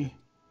key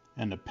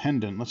and a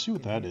pendant. Let's see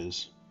what that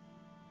is.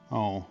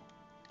 Oh.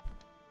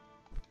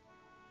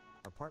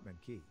 Apartment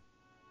key.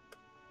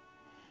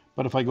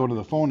 But if I go to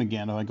the phone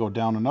again, if I go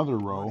down another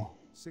row... Money,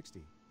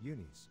 60,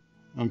 unis.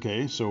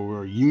 Okay, so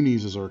our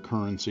unis is our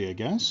currency, I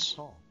guess.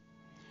 Call.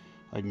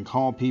 I can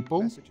call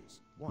people.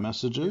 Messages. 1,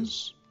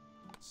 Messages.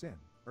 Sin,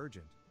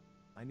 urgent.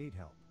 I need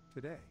help.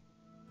 Today.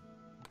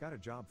 Got a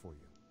job for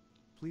you.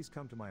 Please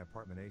come to my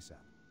apartment ASAP.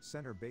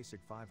 Center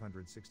Basic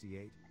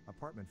 568,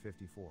 apartment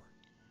 54.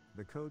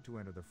 The code to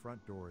enter the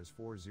front door is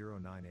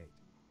 4098.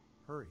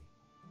 Hurry.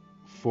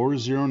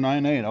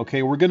 4098.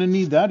 Okay, we're going to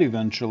need that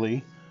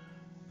eventually.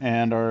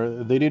 And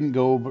they didn't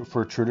go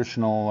for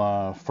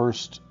traditional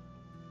first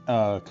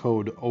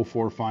code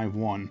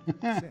 0451.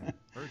 Sin,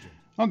 urgent.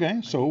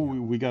 Okay, so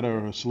we got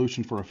a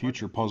solution for a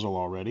future puzzle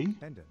already.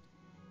 Pendant.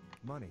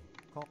 Money.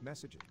 Call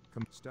messaging.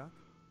 Stuck?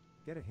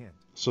 Get a hint.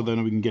 So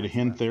then we can get a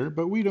hint there,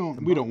 but we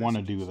don't want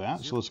to do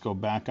that. So let's go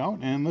back out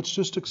and let's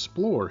just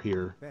explore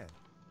here. Bed.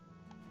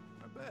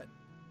 A bed.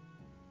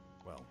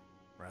 Well,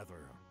 rather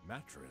a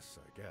mattress,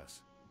 I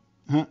guess.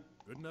 Huh.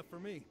 Good enough for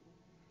me.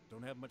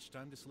 Don't have much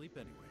time to sleep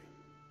anyway.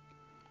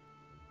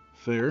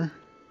 Fair.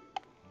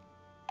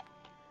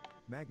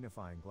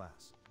 Magnifying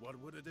glass. What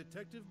would a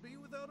detective be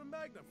without a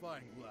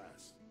magnifying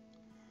glass?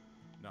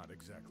 Not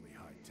exactly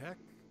high tech,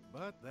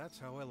 but that's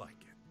how I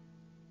like it.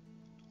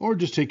 Or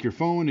just take your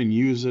phone and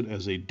use it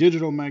as a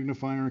digital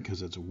magnifier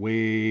because it's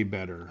way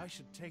better. I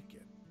should take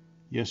it.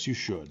 Yes, you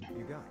should.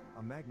 You got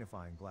a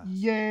magnifying glass.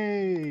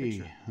 Yay!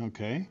 Picture.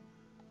 Okay.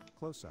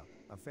 Close up.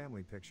 A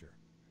family picture.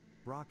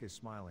 Brok is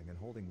smiling and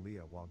holding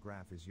Leah while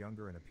Graf is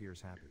younger and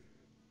appears happy.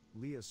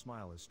 Leah's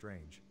smile is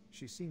strange.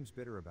 She seems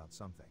bitter about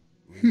something.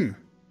 I still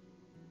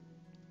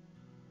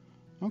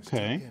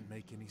Okay. can't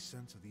make any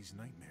sense of these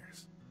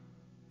nightmares.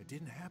 It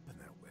didn't happen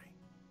that way.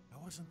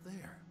 I wasn't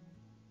there.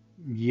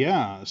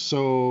 Yeah,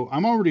 so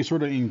I'm already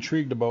sort of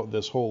intrigued about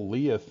this whole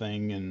Leah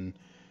thing, and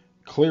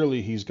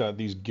clearly he's got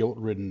these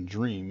guilt-ridden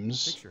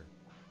dreams. Picture.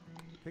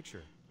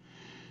 Picture.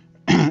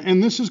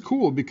 And this is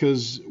cool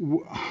because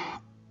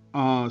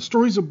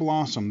Stories of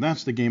Blossom,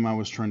 that's the game I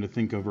was trying to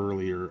think of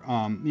earlier.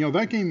 You know,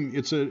 that game,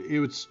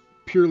 it's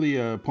purely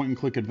a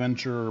point-and-click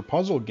adventure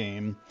puzzle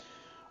game,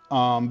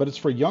 but it's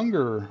for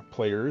younger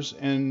players,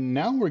 and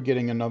now we're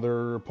getting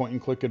another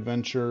point-and-click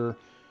adventure,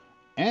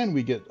 and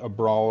we get a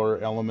brawler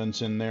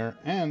elements in there,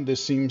 and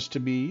this seems to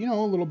be, you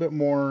know, a little bit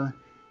more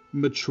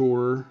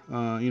mature,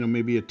 you know,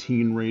 maybe a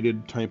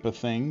teen-rated type of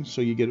thing,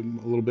 so you get a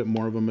little bit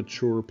more of a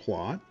mature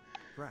plot.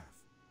 Graf.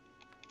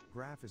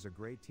 Graf is a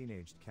gray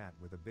teenaged cat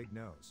with a big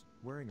nose,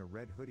 wearing a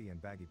red hoodie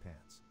and baggy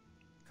pants.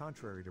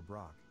 Contrary to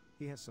Brok,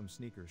 he has some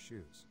sneakers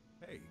shoes.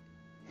 Hey,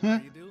 how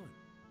you doing?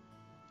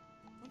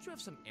 Don't you have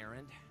some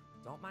errand?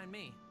 Don't mind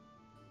me.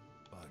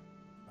 But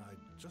I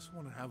just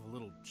want to have a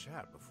little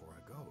chat before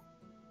I go.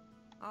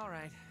 All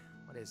right.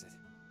 What is it?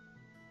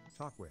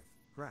 Talk with.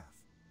 Graf.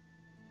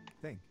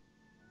 Think.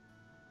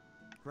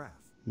 Graf.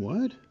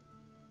 What?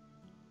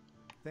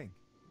 Think.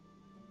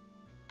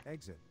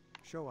 Exit.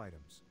 Show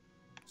items.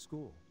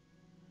 School.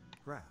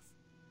 Graf.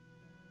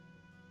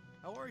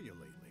 How are you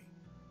lately?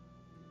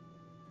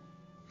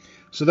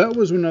 So that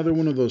was another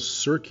one of those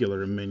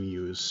circular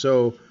menus.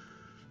 So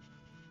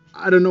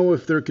I don't know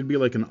if there could be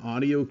like an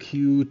audio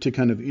cue to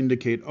kind of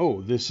indicate,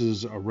 oh, this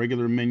is a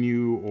regular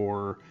menu,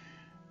 or,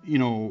 you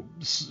know,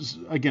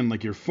 again,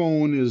 like your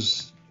phone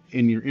is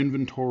in your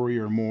inventory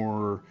or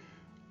more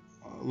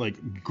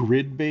like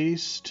grid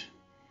based.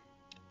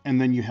 And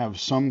then you have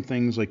some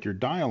things like your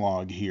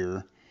dialogue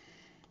here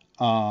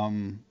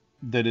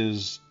that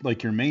is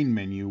like your main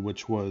menu,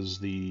 which was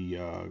the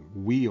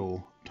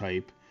wheel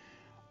type.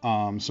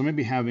 So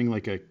maybe having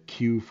like a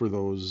cue for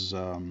those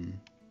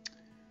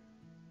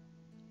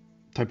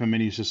type of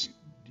menus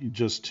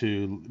just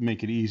to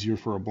make it easier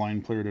for a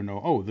blind player to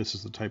know, oh, this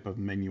is the type of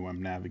menu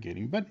I'm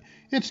navigating. But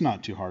it's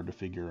not too hard to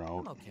figure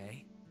out. I'm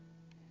okay.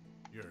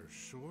 You're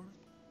sure?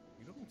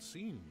 You don't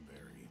seem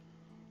very...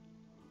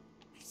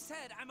 I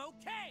said I'm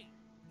okay.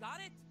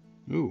 Got it?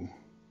 Ooh.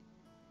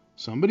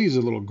 Somebody's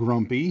a little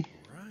grumpy.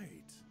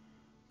 Right.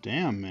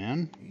 Damn,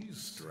 man. He's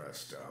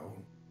stressed out.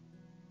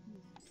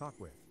 Talk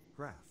with.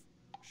 Graph.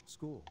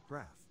 School.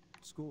 Graph.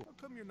 School.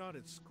 How come you're not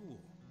at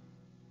school?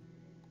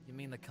 You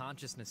mean the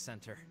consciousness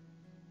center?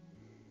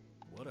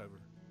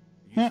 Whatever.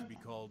 It used to be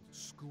called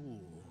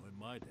school in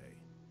my day.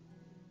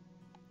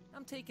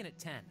 I'm taking it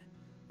 10.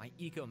 My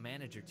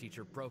eco-manager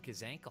teacher broke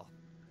his ankle.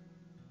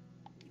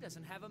 He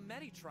doesn't have a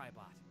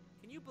Medi-Tribot.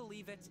 Can you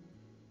believe it?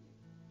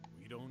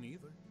 We don't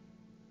either.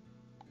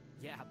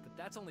 Yeah, but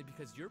that's only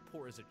because you're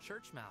poor as a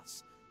church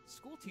mouse.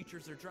 School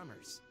teachers are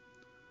drummers.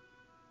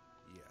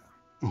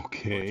 Yeah.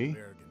 Okay. Bunch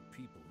of arrogant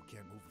people who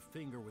can't move a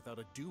finger without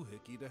a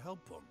doohickey to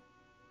help them.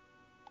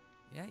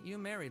 Yeah, you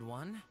married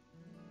one.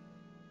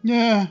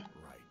 Yeah.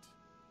 Right.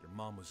 Your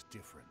mom was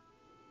different.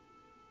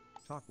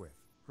 Talk with.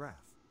 Graph.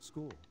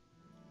 School.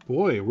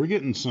 Boy, we're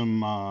getting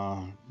some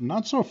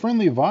not so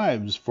friendly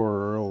vibes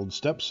for our old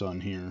stepson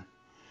here.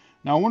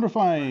 Now, I wonder if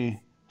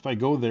I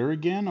go there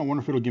again, I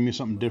wonder if it'll give me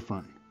something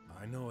different.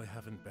 I know I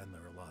haven't been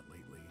there a lot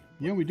lately.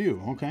 Yeah, we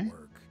do. Okay.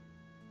 Work.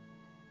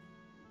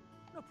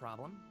 No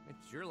problem.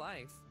 It's your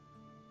life.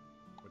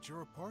 But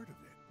you're a part of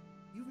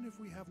it, even if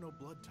we have no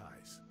blood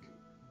ties.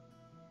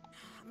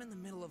 I'm in the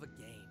middle of a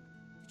game.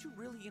 Did you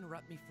really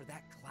interrupt me for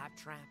that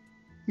claptrap?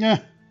 Yeah.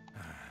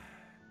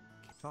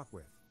 Talk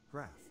with.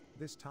 Graph.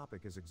 This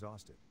topic is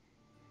exhausted.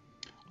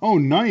 Oh,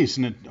 nice.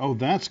 And oh,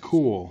 that's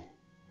cool.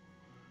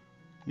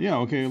 Yeah,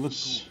 okay, let's...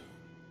 School.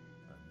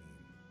 I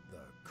mean,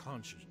 the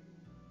conscious...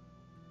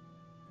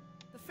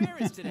 The fair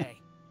is today.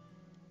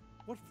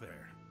 What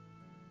fair?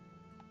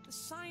 The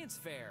science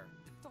fair.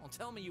 Don't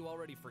tell me you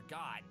already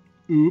forgot.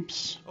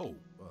 Oops. Oh,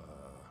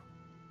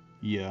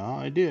 Yeah,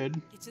 I did.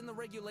 It's in the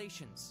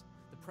regulations.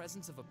 The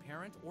presence of a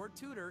parent or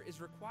tutor is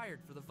required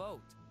for the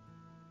vote.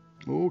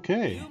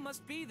 Okay. You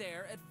must be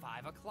there at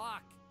 5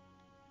 o'clock.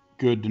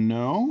 Good to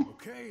know.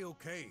 okay.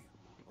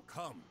 I'll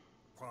come.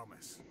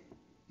 Promise.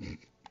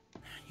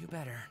 You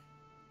better.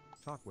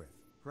 Talk with.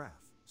 Graph.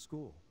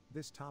 School.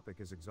 This topic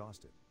is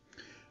exhausted.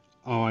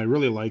 Oh, I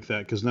really like that,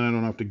 because then I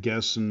don't have to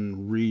guess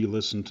and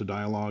re-listen to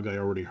dialogue I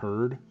already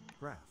heard.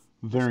 Graph.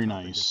 Very This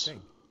topic is nice.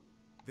 think.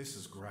 This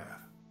is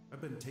Graf. I've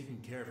been taking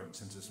care of him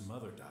since his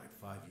mother died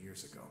 5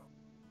 years ago.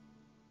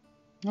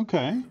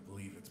 Okay. I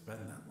believe it's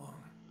been that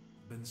long.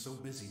 I've been so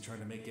busy trying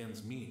to make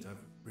ends meet, I've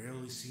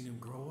barely seen him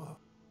grow up.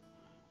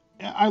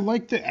 I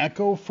like the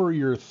echo for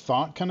your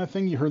thought kind of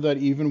thing. You heard that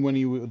even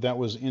when that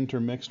was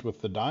intermixed with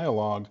the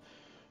dialogue.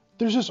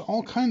 There's just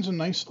all kinds of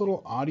nice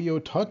little audio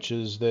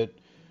touches that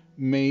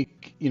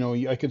make, you know,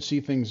 I could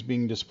see things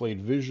being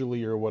displayed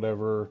visually or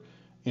whatever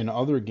in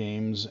other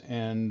games.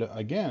 And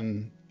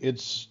again,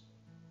 it's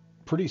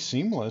pretty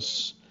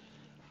seamless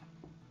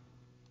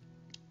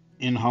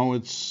in how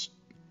it's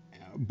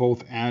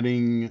both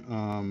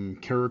adding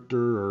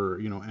character, or,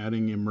 you know,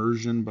 adding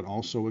immersion, but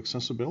also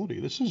accessibility.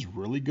 This is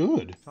really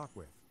good. Talk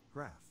with.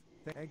 Graph.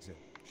 Exit.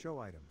 Show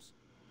items.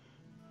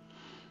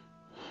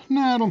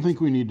 Nah, I don't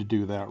think we need to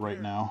do that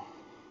right now.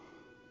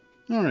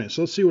 All right,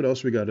 so let's see what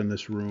else we got in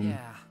this room.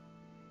 Yeah.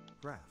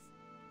 Graph.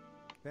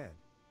 Bed.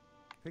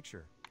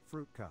 Picture.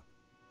 Fruit cup.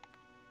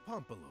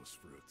 Pompolos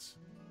fruits.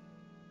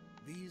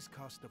 These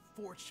cost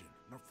a fortune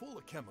and are full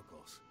of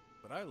chemicals,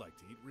 but I like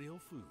to eat real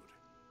food.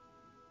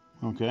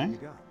 Okay. You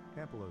got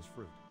Pampelos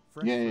fruit.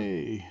 Fresh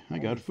Yay, fruit. I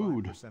got Only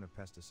food. 5% of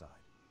pesticide.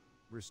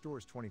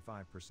 Restores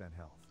 25%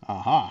 health.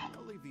 Aha.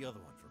 I'll leave the other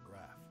one for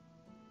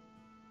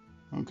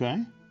Graf.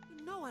 Okay.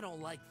 You know I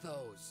don't like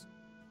those.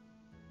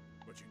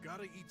 But you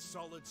gotta eat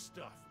solid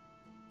stuff.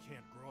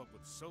 Can't grow up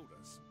with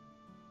sodas.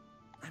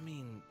 I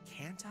mean,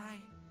 can't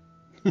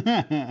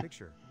I?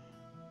 Picture.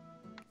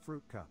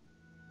 Fruit cup.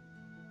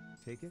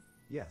 Take it?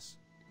 Yes.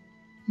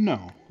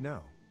 No.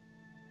 No.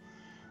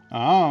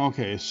 Oh,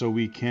 okay, so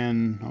we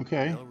can... I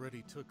Okay.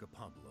 already took a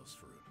pompolos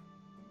fruit.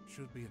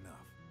 Should be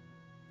enough.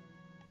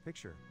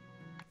 Picture.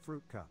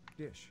 Fruit cup.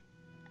 Dish.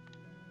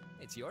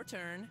 It's your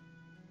turn.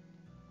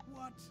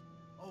 What?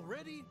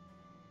 Already?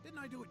 Didn't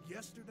I do it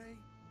yesterday?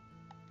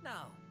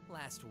 No,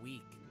 last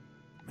week.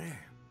 Man,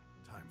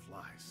 time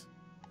flies.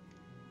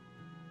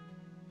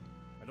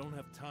 I don't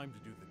have time to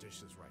do the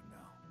dishes right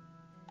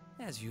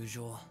now. As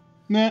usual.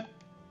 Nah.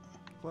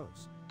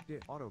 Close.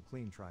 Dish. Auto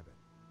clean Tribit.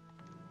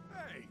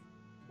 Hey!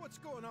 What's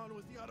going on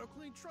with the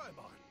auto-clean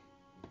tribot?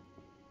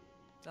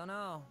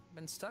 Dunno.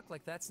 Been stuck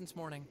like that since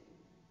morning.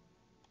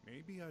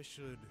 Maybe I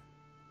should...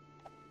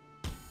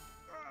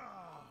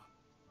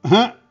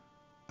 Huh?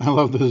 I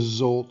love the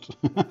Zolt.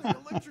 They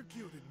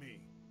electrocuted me.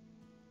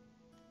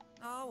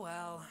 Oh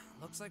well.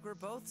 Looks like we're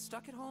both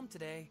stuck at home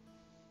today.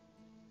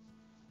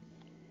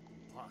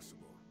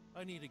 Possible.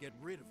 I need to get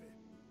rid of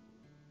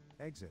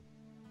it. Exit.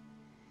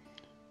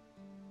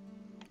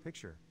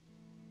 Picture.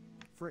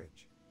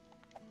 Fridge.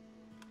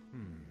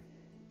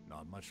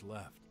 Not much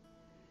left.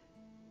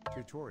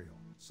 Tutorial.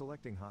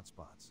 Selecting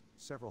hotspots.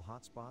 Several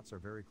hotspots are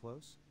very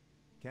close.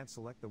 Can't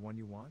select the one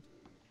you want?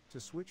 To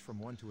switch from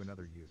one to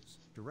another, use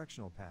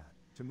directional pad.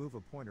 To move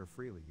a pointer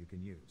freely, you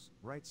can use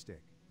right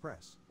stick.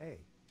 Press A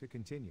to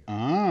continue.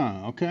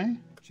 Ah, okay.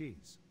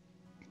 Cheese.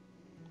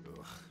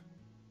 Ugh.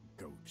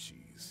 Goat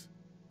cheese.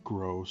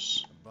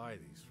 Gross. I buy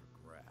these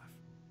for graft.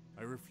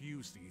 I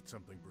refuse to eat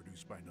something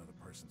produced by another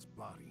person's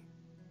body.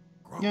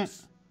 Gross. Yeah.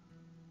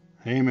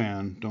 Hey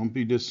man, don't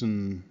be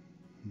dissing.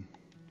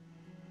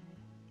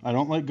 I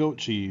don't like goat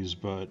cheese,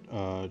 but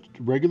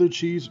regular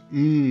cheese,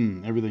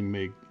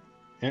 everything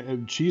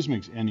cheese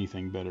makes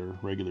anything better.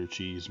 Regular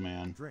cheese,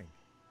 man. Drink.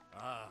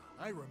 Ah,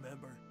 I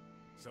remember.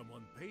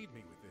 Someone paid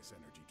me with this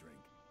energy drink.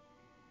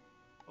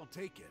 I'll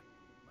take it.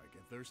 Might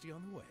get thirsty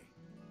on the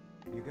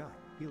way. You got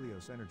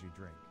Helios energy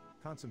drink.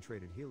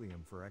 Concentrated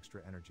helium for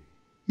extra energy.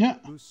 Yeah.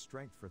 Boosts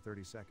strength for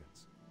 30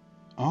 seconds.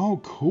 Oh,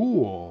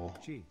 cool.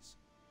 Cheese.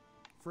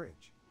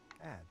 Fridge.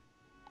 Add.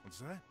 What's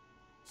that?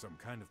 Some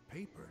kind of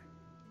paper.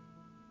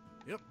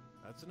 Yep,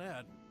 that's an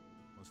ad.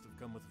 Must have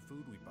come with the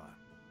food we bought.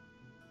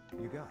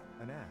 You got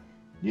an ad.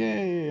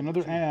 Yay,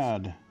 another Cheese.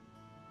 ad.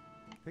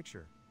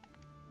 Picture.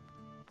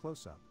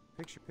 Close up.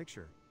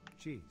 Picture.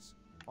 Cheese.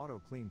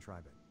 Auto clean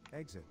tribit.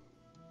 Exit.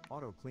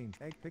 Auto clean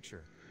egg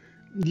picture.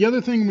 The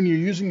other thing, when you're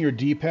using your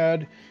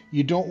D-pad,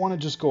 you don't want to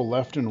just go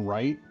left and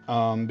right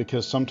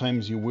because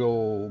sometimes you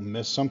will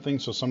miss something.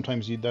 So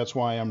sometimes that's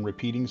why I'm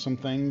repeating some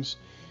things.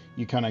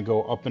 You kind of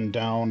go up and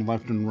down,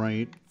 left and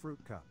right. Fruit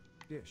cup.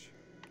 Dish.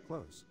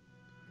 Close.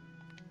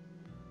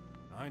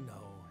 I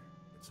know,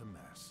 it's a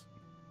mess.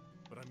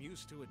 But I'm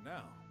used to it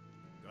now.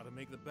 Gotta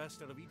make the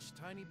best out of each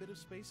tiny bit of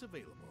space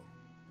available.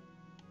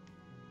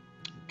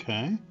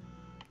 Okay.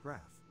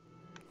 Graph.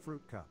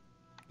 Fruit cup.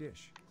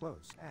 Dish.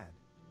 Close. Add.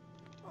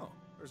 Oh,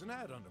 there's an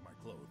ad under my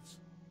clothes.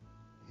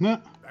 Nah.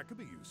 That could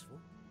be useful.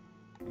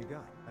 You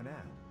got an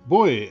ad.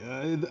 Boy,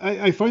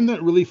 I find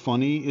that really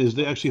funny is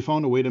they actually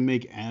found a way to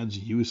make ads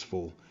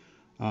useful.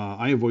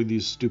 I avoid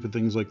these stupid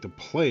things like the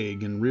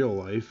plague in real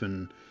life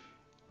and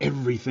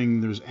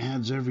everything. There's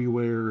ads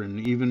everywhere,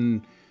 and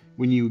even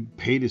when you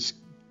pay to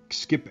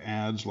skip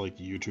ads like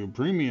YouTube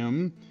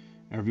Premium,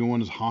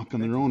 everyone is hawking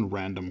their own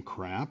random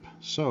crap.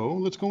 So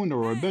let's go into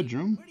our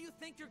bedroom. Where do you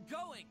think you're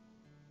going?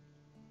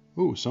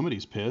 Ooh,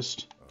 somebody's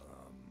pissed.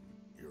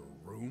 Your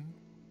room?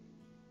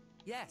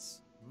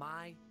 Yes,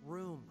 my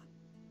room.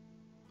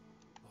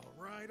 All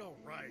right.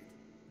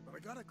 But I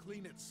gotta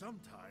clean it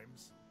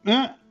sometimes.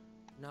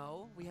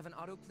 No, we have an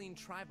auto clean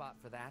tribot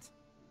for that.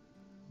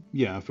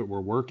 Yeah, if it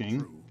were working.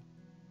 True.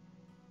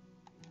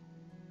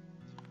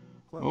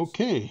 Close.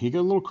 Okay, he got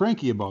a little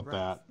cranky about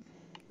Graph.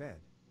 that. Bed.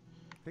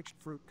 Picture.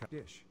 Fruit cup.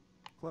 Dish.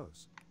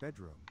 Close.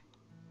 Bedroom.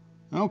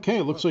 Okay,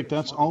 it looks like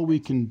that's all we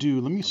can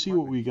do. Let me see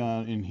what we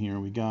got in here.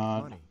 We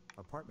got... Money.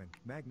 Apartment.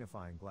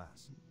 Magnifying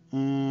glass.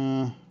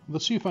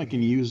 Let's see if I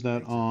can use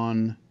that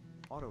on...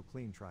 Auto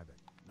clean tribit.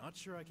 Not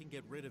sure I can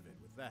get rid of it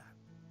with that.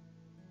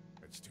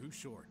 It's too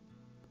short.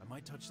 I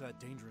might touch that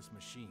dangerous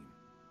machine.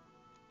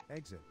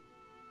 Exit.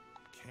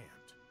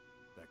 Can't.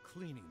 That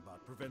cleaning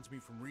bot prevents me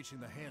from reaching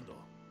the handle.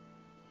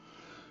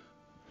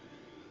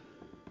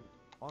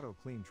 Auto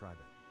clean tribit.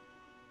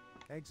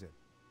 Exit.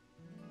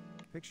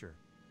 Picture.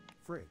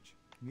 Fridge.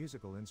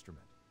 Musical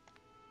instrument.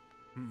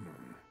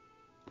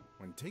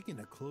 When taking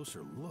a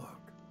closer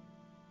look,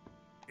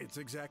 it's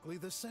exactly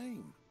the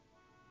same.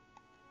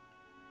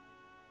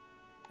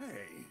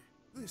 Hey,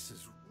 this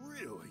is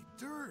really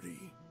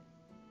dirty.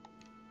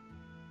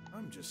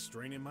 I'm just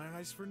straining my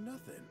eyes for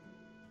nothing.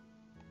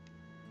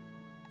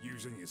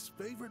 Using his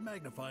favorite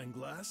magnifying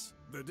glass,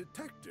 the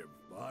detective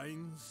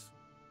finds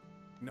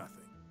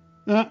nothing.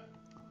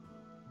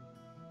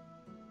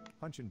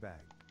 Punching bag.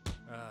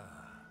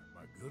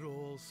 My good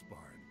old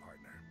sparring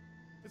partner.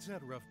 It's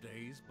had rough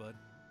days, but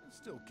it's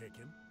still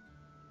kicking.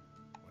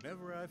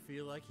 Whenever I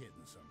feel like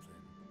hitting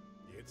something,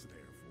 it's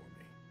there for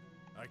me.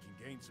 I can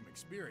gain some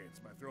experience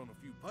by throwing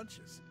a few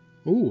punches.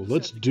 Ooh, Just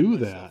let's have to get do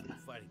myself that. in a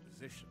fighting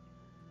position.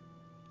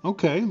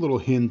 Okay, little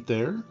hint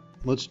there.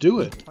 Let's do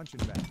it.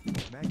 Punching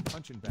bag. Mag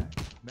punching bag.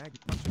 Mag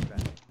punching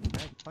bag.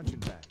 Mag punching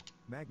bag.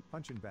 Mag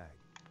punching bag.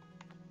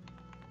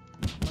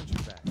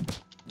 Punching bag.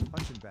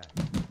 Punching bag.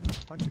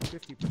 Punching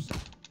 50%.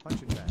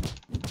 Punching bag.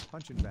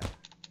 Punching bag.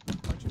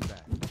 Punching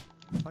bag.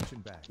 Punching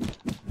bag.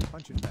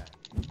 Punching bag.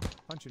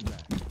 Punching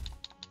bag.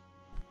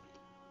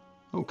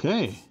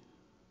 Okay.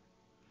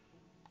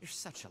 You're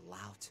such a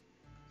lout.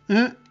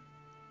 Eh.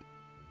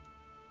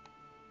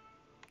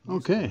 Musical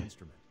Okay.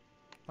 Instrument.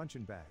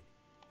 Punching bag.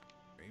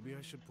 Maybe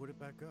I should put it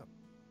back up.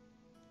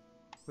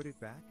 Put it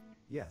back?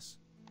 Yes.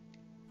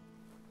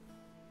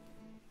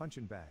 Punch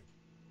and bag.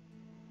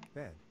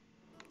 Bed.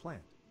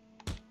 Plant.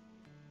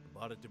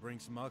 Bought it to bring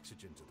some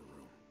oxygen to the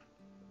room,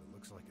 but it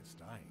looks like it's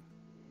dying.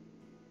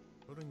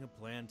 Putting a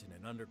plant in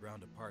an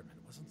underground apartment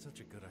wasn't such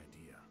a good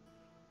idea.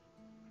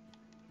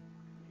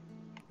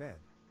 Bed.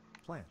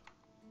 Plant.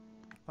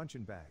 Punch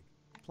and bag.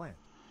 Plant.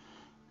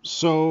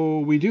 So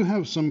we do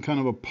have some kind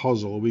of a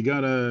puzzle. We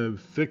gotta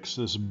fix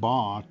this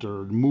bot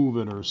or move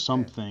it or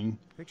something.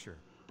 Picture.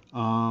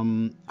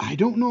 I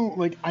don't know,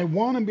 like, I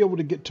want to be able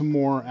to get to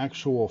more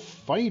actual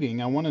fighting.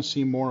 I want to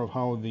see more of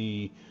how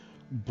the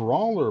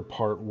brawler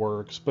part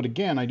works. But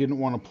again, I didn't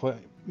want to play,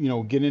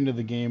 get into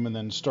the game and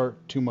then start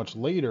too much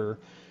later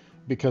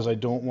because I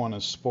don't want to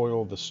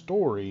spoil the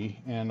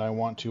story. And I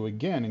want to,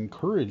 again,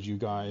 encourage you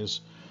guys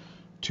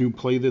to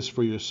play this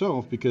for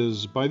yourself,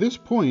 because by this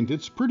point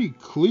it's pretty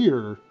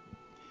clear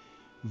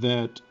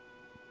that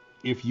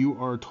if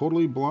you are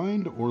totally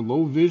blind or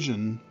low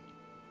vision,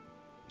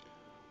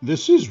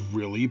 this is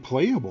really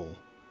playable.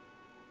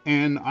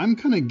 And I'm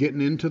kind of getting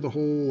into the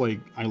whole,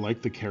 like, I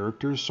like the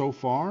characters so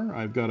far.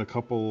 I've got a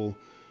couple,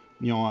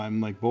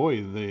 I'm like,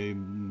 boy,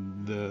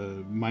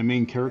 my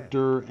main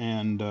character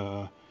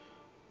and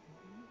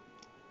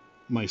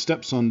my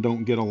stepson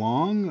don't get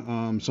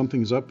along.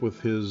 Something's up with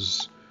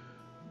his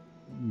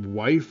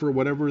wife or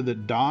whatever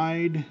that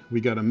died. We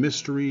got a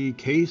mystery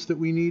case that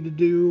we need to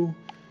do.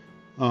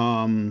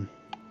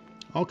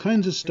 All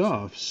kinds of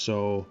stuff.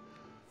 So,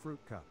 Fruit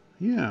cup.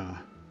 yeah.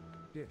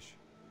 Dish.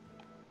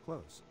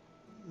 Close.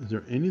 Is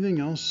there anything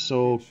else?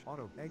 So, Dish.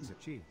 Auto exit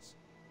cheese.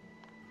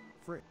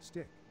 Frit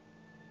stick.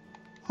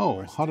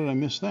 oh, how did I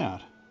miss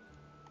that?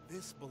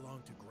 This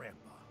belonged to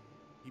Grandpa.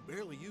 He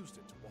barely used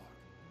it to walk,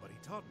 but he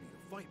taught me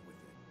to fight with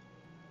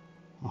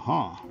it.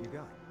 Aha. You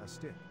got a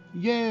stick.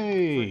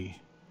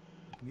 Yay.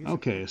 Music.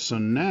 Okay, so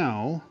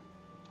now,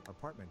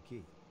 Apartment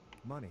key.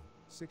 Money.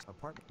 6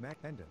 apartment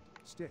Mac pendant.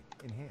 Stick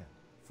in hand.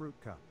 Fruit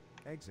cup.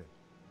 Exit.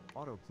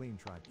 Auto clean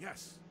try.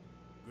 Yes,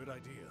 good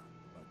idea.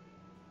 But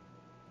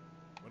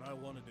when I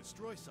want to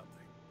destroy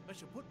something, I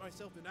should put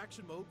myself in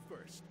action mode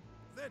first,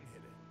 then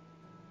hit it.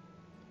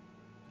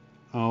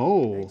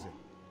 oh. Exit.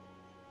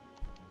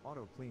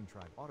 Auto clean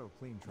try. Auto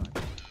clean try.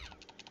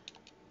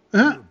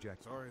 Uh, You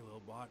object. Sorry,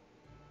 little bot.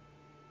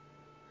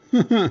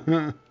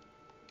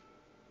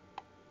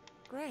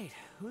 Great.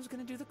 Who's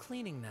gonna do the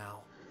cleaning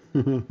now?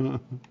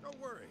 Don't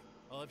worry,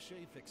 I'll have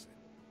Shay fix it.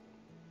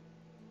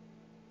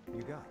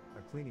 You got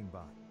a cleaning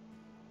bot.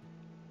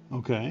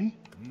 okay.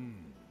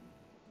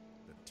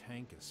 The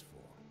tank is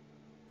full.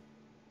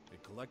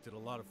 It collected a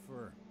lot of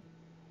fur.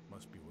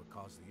 Must be what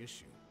caused the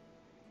issue.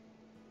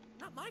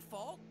 Not my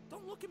fault.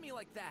 Don't look at me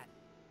like that.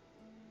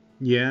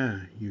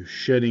 Yeah, you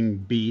shedding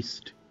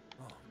beast.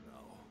 Oh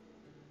no.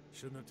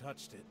 Shouldn't have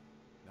touched it.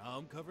 Now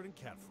I'm covered in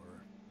cat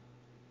fur.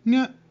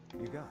 Yeah.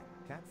 You got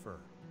cat fur.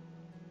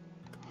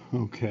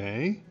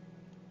 Okay.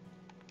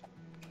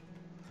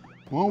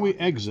 Well, we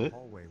exit.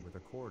 Hallway with a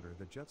corridor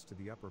that juts to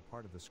the upper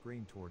part of the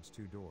screen towards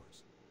 2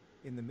 doors.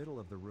 In the middle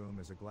of the room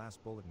is a glass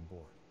bulletin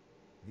board.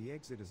 The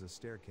exit is a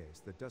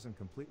staircase that doesn't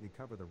completely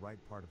cover the right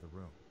part of the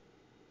room.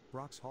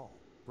 Brok's hall.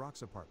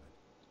 Brok's apartment.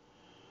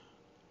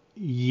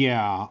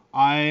 Yeah,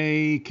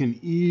 I can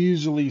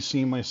easily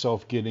see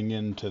myself getting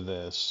into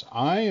this.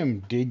 I am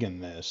digging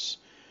this.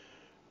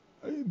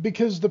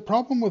 Because the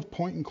problem with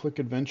point and click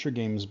adventure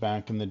games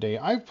back in the day,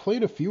 I've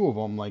played a few of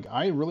them. Like,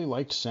 I really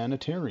liked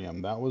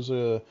Sanitarium. That was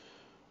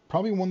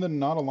probably one that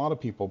not a lot of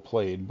people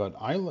played, but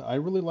I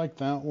really liked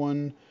that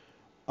one.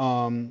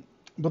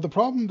 But the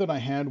problem that I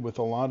had with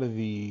a lot of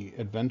the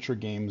adventure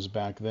games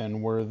back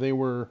then were they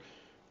were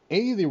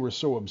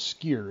so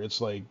obscure.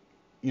 It's like,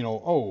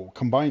 oh,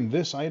 combine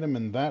this item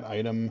and that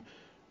item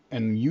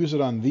and use it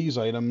on these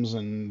items,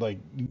 and like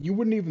you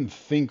wouldn't even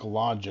think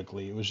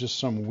logically. It was just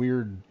some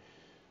weird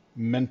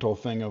mental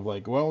thing of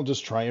like, well,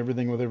 just try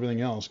everything with everything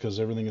else because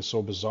everything is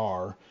so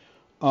bizarre.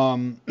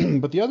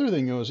 But the other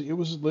thing was, it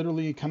was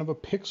literally kind of a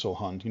pixel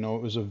hunt. It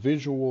was a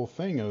visual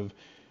thing of,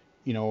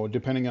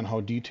 depending on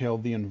how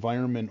detailed the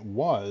environment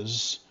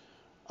was,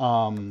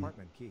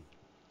 Apartment key.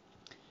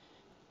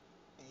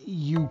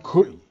 you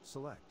could...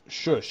 Select.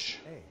 Shush.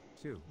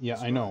 A. 2. Yeah, I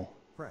Describe. know.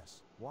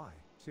 Press Y.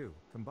 2.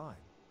 Combine.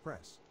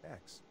 Press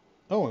X.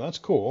 Oh, that's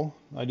cool.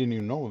 I didn't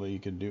even know that you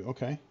could do...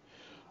 Okay.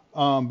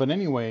 But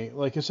anyway,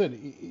 like I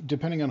said,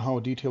 depending on how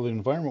detailed the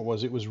environment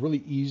was, it was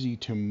really easy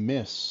to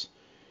miss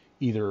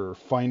either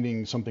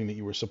finding something that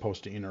you were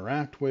supposed to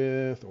interact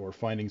with or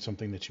finding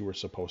something that you were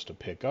supposed to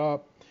pick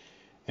up.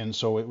 And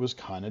so it was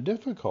kind of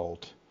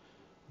difficult.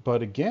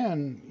 But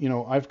again,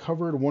 I've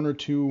covered 1 or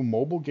 2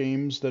 mobile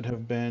games that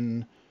have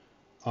been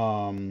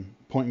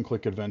point and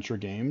click adventure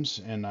games.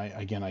 And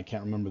I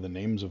can't remember the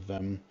names of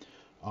them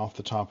off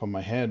the top of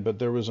my head, but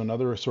there was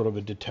another sort of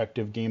a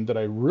detective game that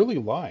I really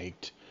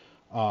liked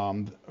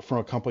from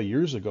a couple of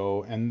years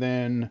ago. And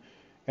then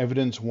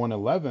Evidence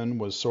 111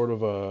 was sort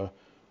of a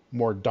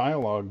more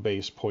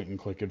dialogue-based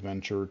point-and-click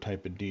adventure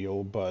type of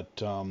deal.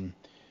 But,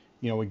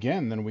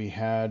 again, then we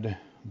had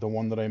the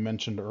one that I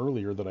mentioned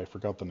earlier that I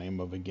forgot the name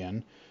of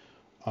again.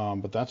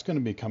 But that's going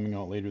to be coming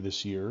out later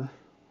this year,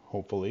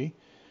 hopefully.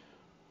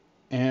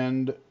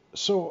 And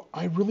so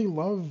I really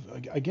love,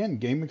 again,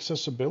 game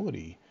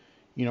accessibility.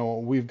 You know,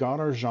 we've got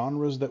our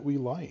genres that we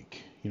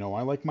like. You know,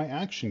 I like my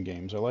action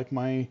games. I like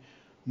my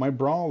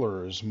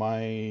brawlers,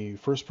 my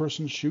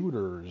first-person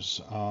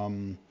shooters,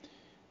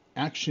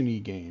 action-y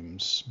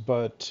games,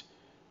 but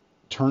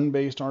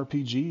turn-based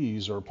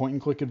RPGs or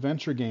point-and-click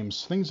adventure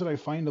games, things that I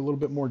find a little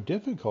bit more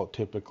difficult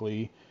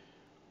typically.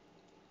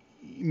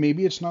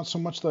 Maybe it's not so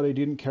much that I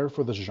didn't care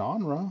for the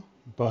genre,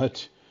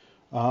 but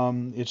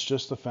it's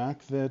just the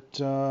fact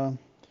that,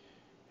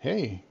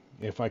 hey,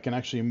 if I can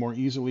actually more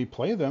easily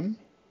play them,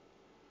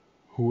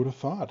 who would have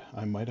thought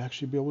I might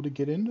actually be able to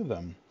get into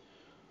them?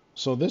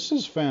 So this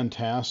is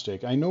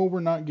fantastic. I know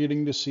we're not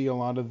getting to see a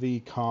lot of the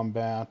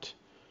combat.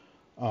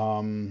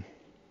 You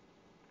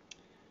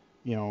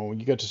know,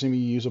 you got to see me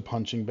use a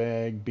punching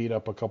bag, beat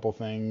up a couple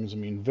things. I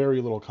mean,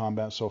 very little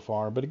combat so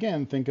far. But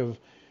again, think of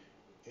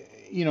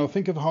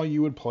how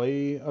you would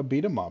play a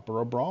beat 'em up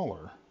or a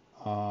brawler.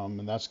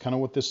 And that's kind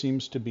of what this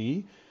seems to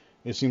be.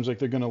 It seems like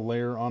they're going to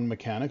layer on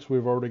mechanics.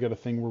 We've already got a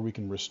thing where we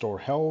can restore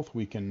health.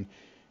 We can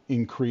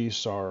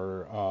increase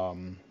our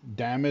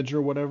damage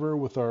or whatever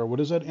with our, what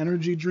does that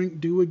energy drink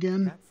do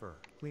again? Cat fur,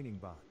 cleaning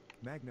bot,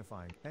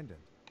 magnifying pendant,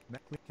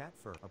 cat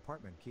fur,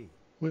 apartment key.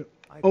 Wait,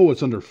 Items, oh,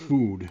 it's under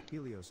food.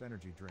 Helios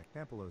energy drink,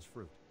 Pampelos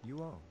fruit. You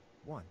own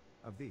one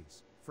of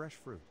these. Fresh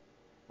fruit.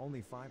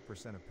 Only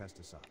 5% of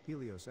pesticide.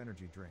 Helios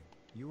energy drink.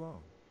 You own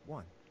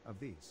one of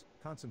these.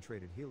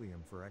 Concentrated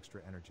helium for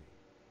extra energy.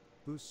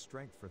 Boosts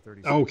strength for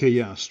 30 seconds. Okay,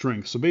 yeah,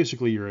 strength. So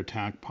basically your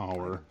attack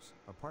power. Items,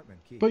 apartment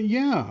key. But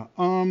yeah,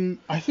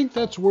 I think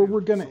that's where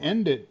we're going to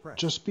end it, Press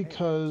just A,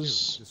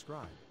 because,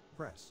 describe.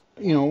 Press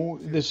you know,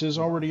 2, this is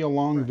already a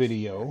long press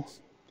video, X.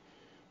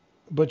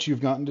 but you've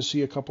gotten to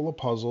see a couple of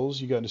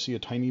puzzles, you got to see a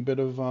tiny bit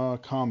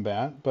of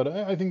combat, but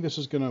I think this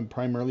is going to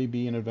primarily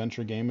be an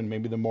adventure game, and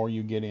maybe the more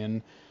you get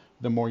in,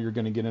 the more you're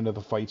going to get into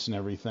the fights and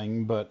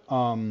everything, but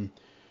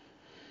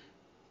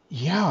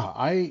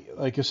yeah,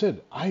 like I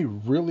said, I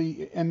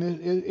really, and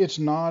it's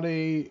not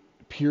a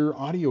pure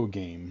audio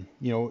game.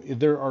 You know,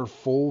 there are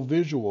full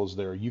visuals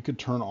there. You could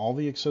turn all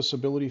the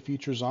accessibility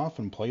features off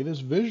and play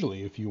this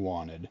visually if you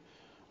wanted.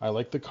 I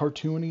like the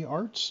cartoony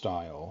art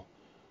style.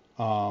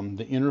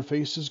 The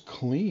interface is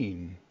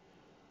clean.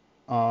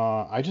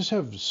 I just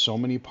have so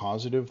many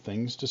positive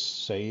things to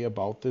say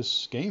about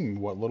this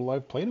game, what little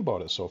I've played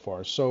about it so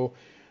far. So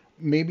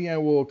maybe I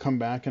will come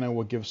back and I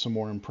will give some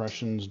more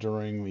impressions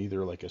during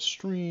either like a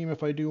stream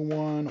if I do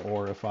one,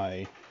 or if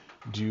I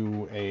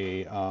do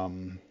a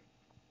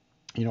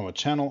a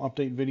channel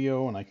update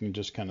video, and I can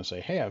just kind of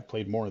say, hey, I've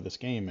played more of this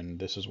game and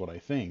this is what I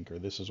think, or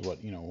this is what,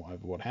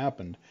 what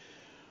happened.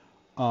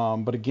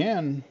 But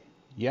again,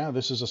 yeah,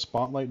 this is a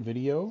spotlight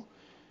video,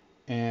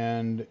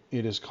 and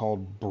it is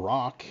called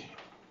Brok,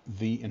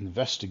 the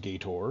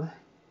InvestiGator.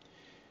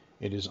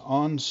 It is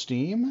on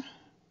Steam,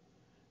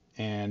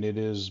 and it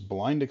is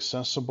blind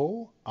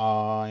accessible.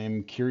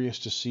 I'm curious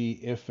to see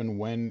if and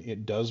when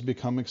it does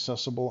become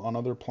accessible on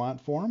other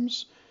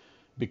platforms,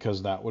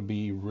 because that would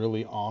be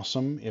really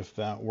awesome if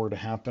that were to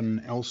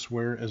happen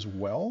elsewhere as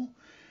well.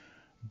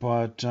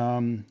 But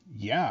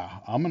yeah,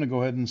 I'm going to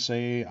go ahead and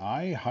say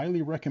I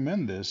highly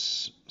recommend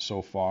this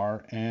so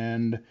far,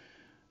 and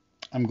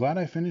I'm glad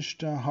I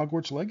finished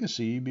Hogwarts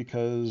Legacy,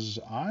 because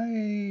I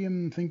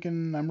am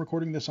thinking, I'm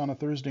recording this on a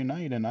Thursday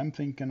night, and I'm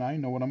thinking I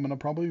know what I'm going to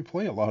probably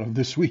play a lot of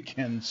this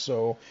weekend.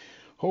 So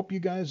hope you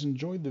guys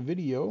enjoyed the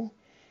video.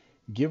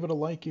 Give it a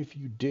like if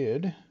you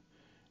did,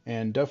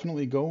 and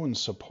definitely go and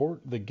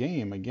support the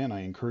game. Again,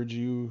 I encourage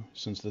you,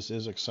 since this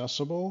is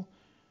accessible,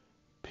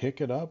 pick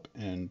it up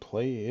and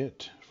play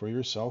it for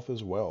yourself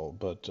as well.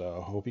 But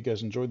hope you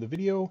guys enjoyed the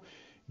video.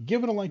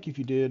 Give it a like if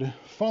you did.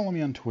 Follow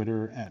me on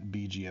Twitter at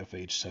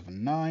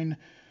BGFH79,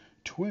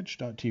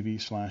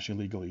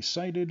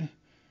 twitch.tv/illegally-cited,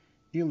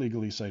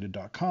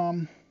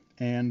 illegally-cited.com,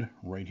 and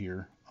right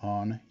here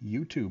on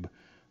YouTube.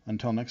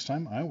 Until next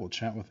time, I will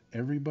chat with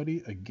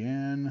everybody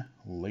again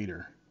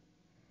later.